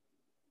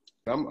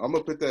 I'm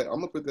gonna put that.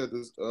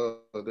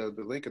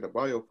 The link in the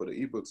bio for the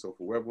ebook. So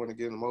for whoever want to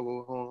get in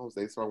mobile homes,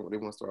 they want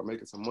to start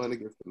making some money,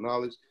 get the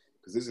knowledge,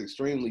 because it's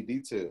extremely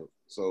detailed.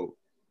 So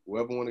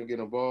whoever want to get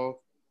involved,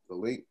 the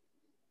link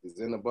is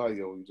in the bio.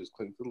 You just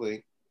click the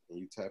link and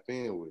you tap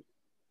in with it.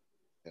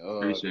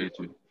 Appreciate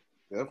you.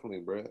 Definitely,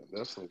 bro.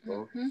 Definitely,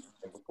 bro. Mm-hmm.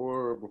 And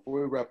before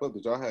we wrap up,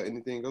 did y'all have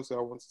anything else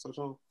y'all want to touch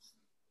on?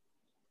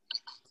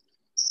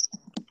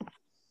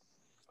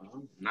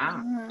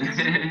 Nah.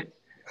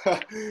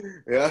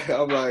 Yeah,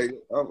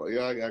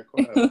 I got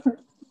quiet.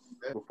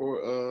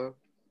 Before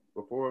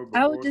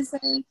I would just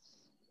say.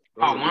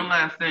 Oh, one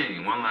last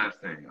thing.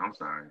 I'm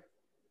sorry.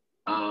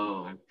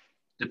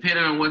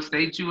 Depending on what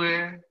state you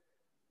in,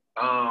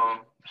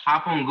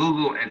 hop on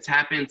Google and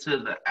tap into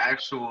the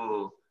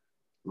actual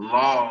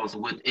laws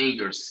within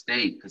your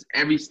state, because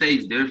every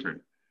state's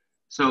different.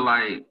 So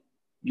like,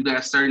 you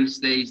got certain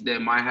states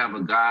that might have a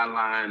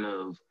guideline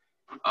of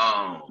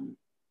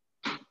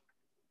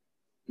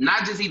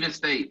not just even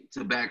state,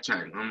 to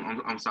backtrack.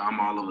 I'm sorry, I'm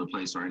all over the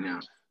place right now.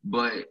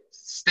 But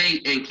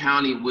state and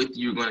county with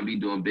you're going to be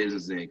doing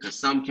business in, because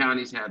some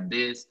counties have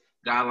this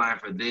guideline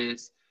for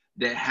this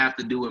that have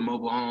to do with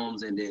mobile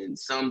homes, and then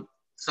some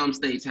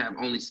states have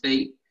only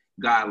state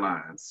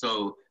guidelines.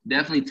 So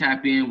definitely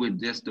tap in with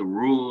just the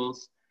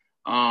rules,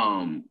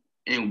 and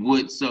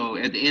so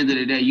at the end of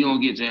the day, you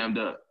don't get jammed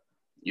up.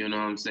 You know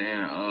what I'm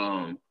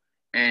saying?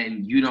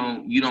 And you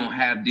don't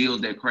have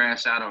deals that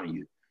crash out on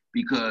you,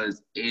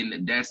 because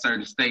in that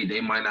certain state,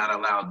 they might not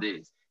allow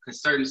this,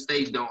 because certain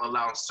states don't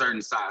allow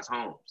certain size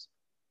homes.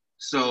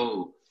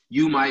 So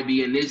you might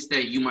be in this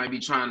state, you might be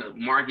trying to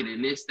market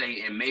in this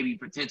state and maybe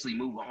potentially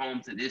move a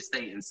home to this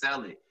state and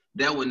sell it.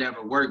 That would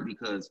never work,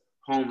 because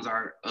homes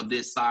of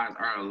this size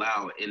aren't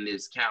allowed in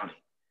this county.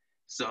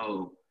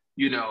 So,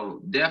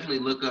 definitely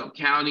look up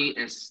county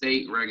and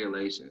state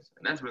regulations.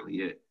 And that's really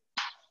it.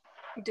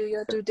 Do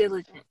your due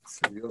diligence.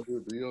 Do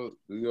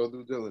your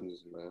due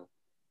diligence, man.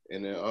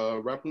 And then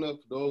wrapping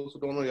up, for those who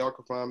don't know, y'all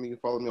can find me. You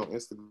follow me on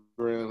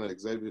Instagram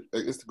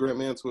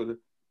Instagram and Twitter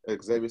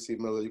at Xavier C.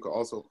 Miller. You can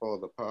also follow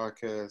the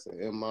podcast at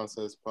M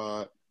Monsters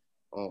Pod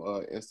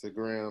on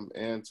Instagram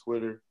and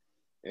Twitter.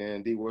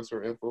 And D, what's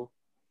her info?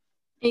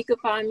 You can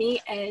find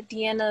me at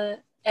Deanna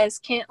S.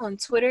 Kent on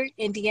Twitter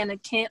and Deanna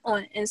Kent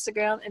on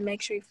Instagram. And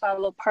make sure you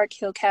follow Park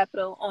Hill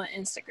Capital on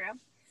Instagram.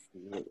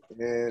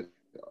 And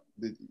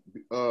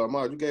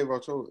Ahmad, you gave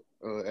out your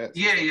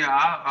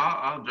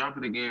I'll drop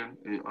it again.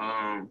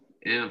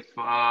 If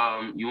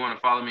you want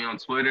to follow me on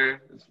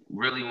Twitter, it's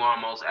really where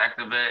I'm most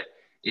active at.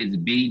 It's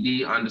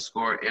BD_MOGUL.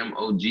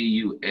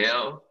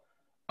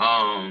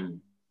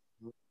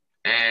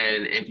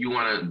 And if you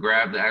want to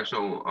grab the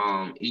actual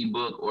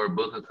ebook or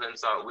book a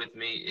consult with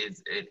me,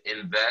 it's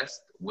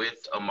Invest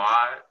with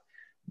Ahmad.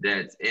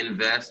 That's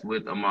Invest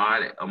with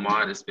Ahmad.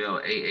 Ahmad is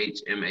spelled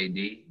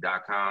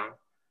AHMAD.com.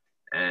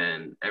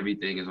 And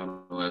everything is on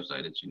the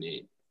website that you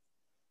need.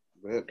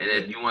 And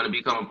if you want to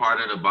become a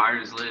part of the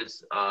buyers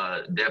list,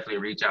 definitely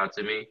reach out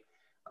to me.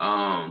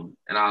 And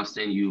I'll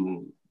send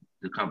you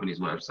the company's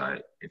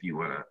website if you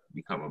want to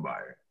become a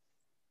buyer.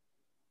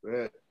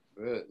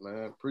 Good,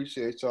 man.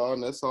 Appreciate y'all.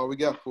 And that's all we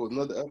got for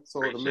another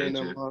episode of the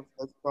Millionaire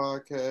Mindset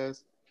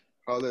Podcast.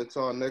 I'll let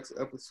y'all next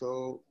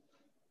episode.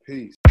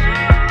 Peace.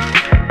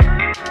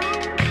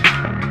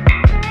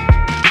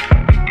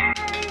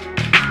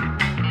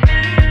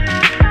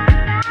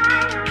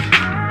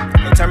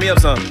 Turn me up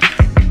some.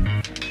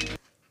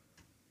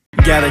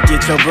 Gotta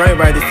get your brain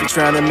right if you're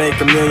trying to make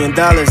 $1 million.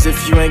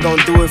 If you ain't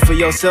gonna do it for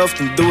yourself,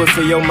 then do it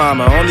for your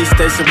mama. Only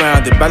stay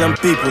surrounded by them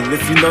people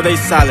if you know they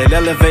solid.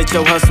 Elevate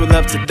your hustle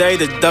up today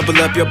to double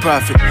up your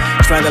profit.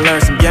 Trying to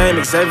learn some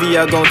game,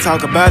 Xavier gonna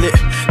talk about it.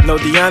 No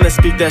Deanna,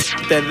 speak that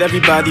shit that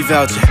everybody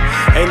vouching.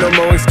 Ain't no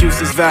more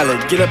excuses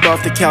valid. Get up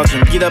off the couch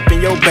and get up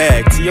in your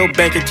bag. To your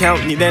bank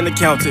account, need an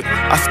accountant.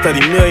 I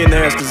study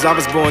millionaires cause I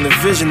was born a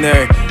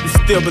visionary. You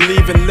still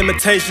believe in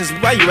limitations,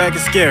 why you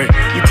acting scary?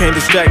 You can't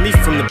distract me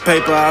from the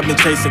paper, I've been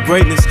chasing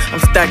greatness. I'm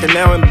stacking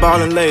now and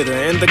balling later.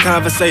 In the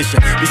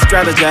conversation, we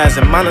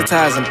strategizing,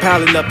 monetizing,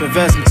 piling up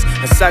investments,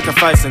 and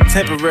sacrificing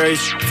temporary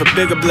shit for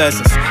bigger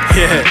blessings.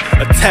 Yeah,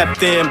 a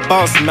tapped in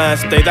boss mind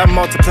state. I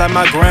multiply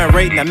my grind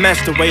rate and I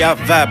match the way I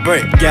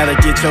vibrate. Gotta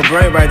get your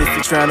brain right if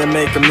you're trying to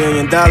make $1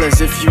 million.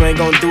 If you ain't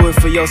gonna do it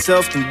for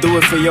yourself, then do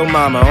it for your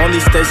mama. Only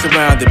stay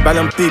surrounded by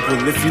them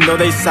people if you know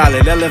they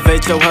solid.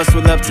 Elevate your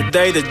hustle up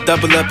today to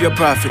double up your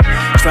profit.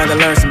 Trying to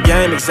learn some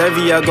game,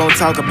 Xavier gonna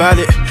talk about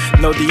it.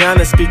 No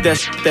Deanna, speak that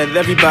shit that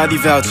everybody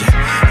vouching.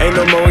 Ain't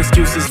no more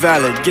excuses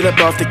valid. Get up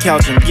off the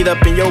couch and get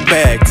up in your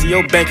bag. To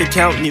your bank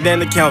account, need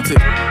an accountant.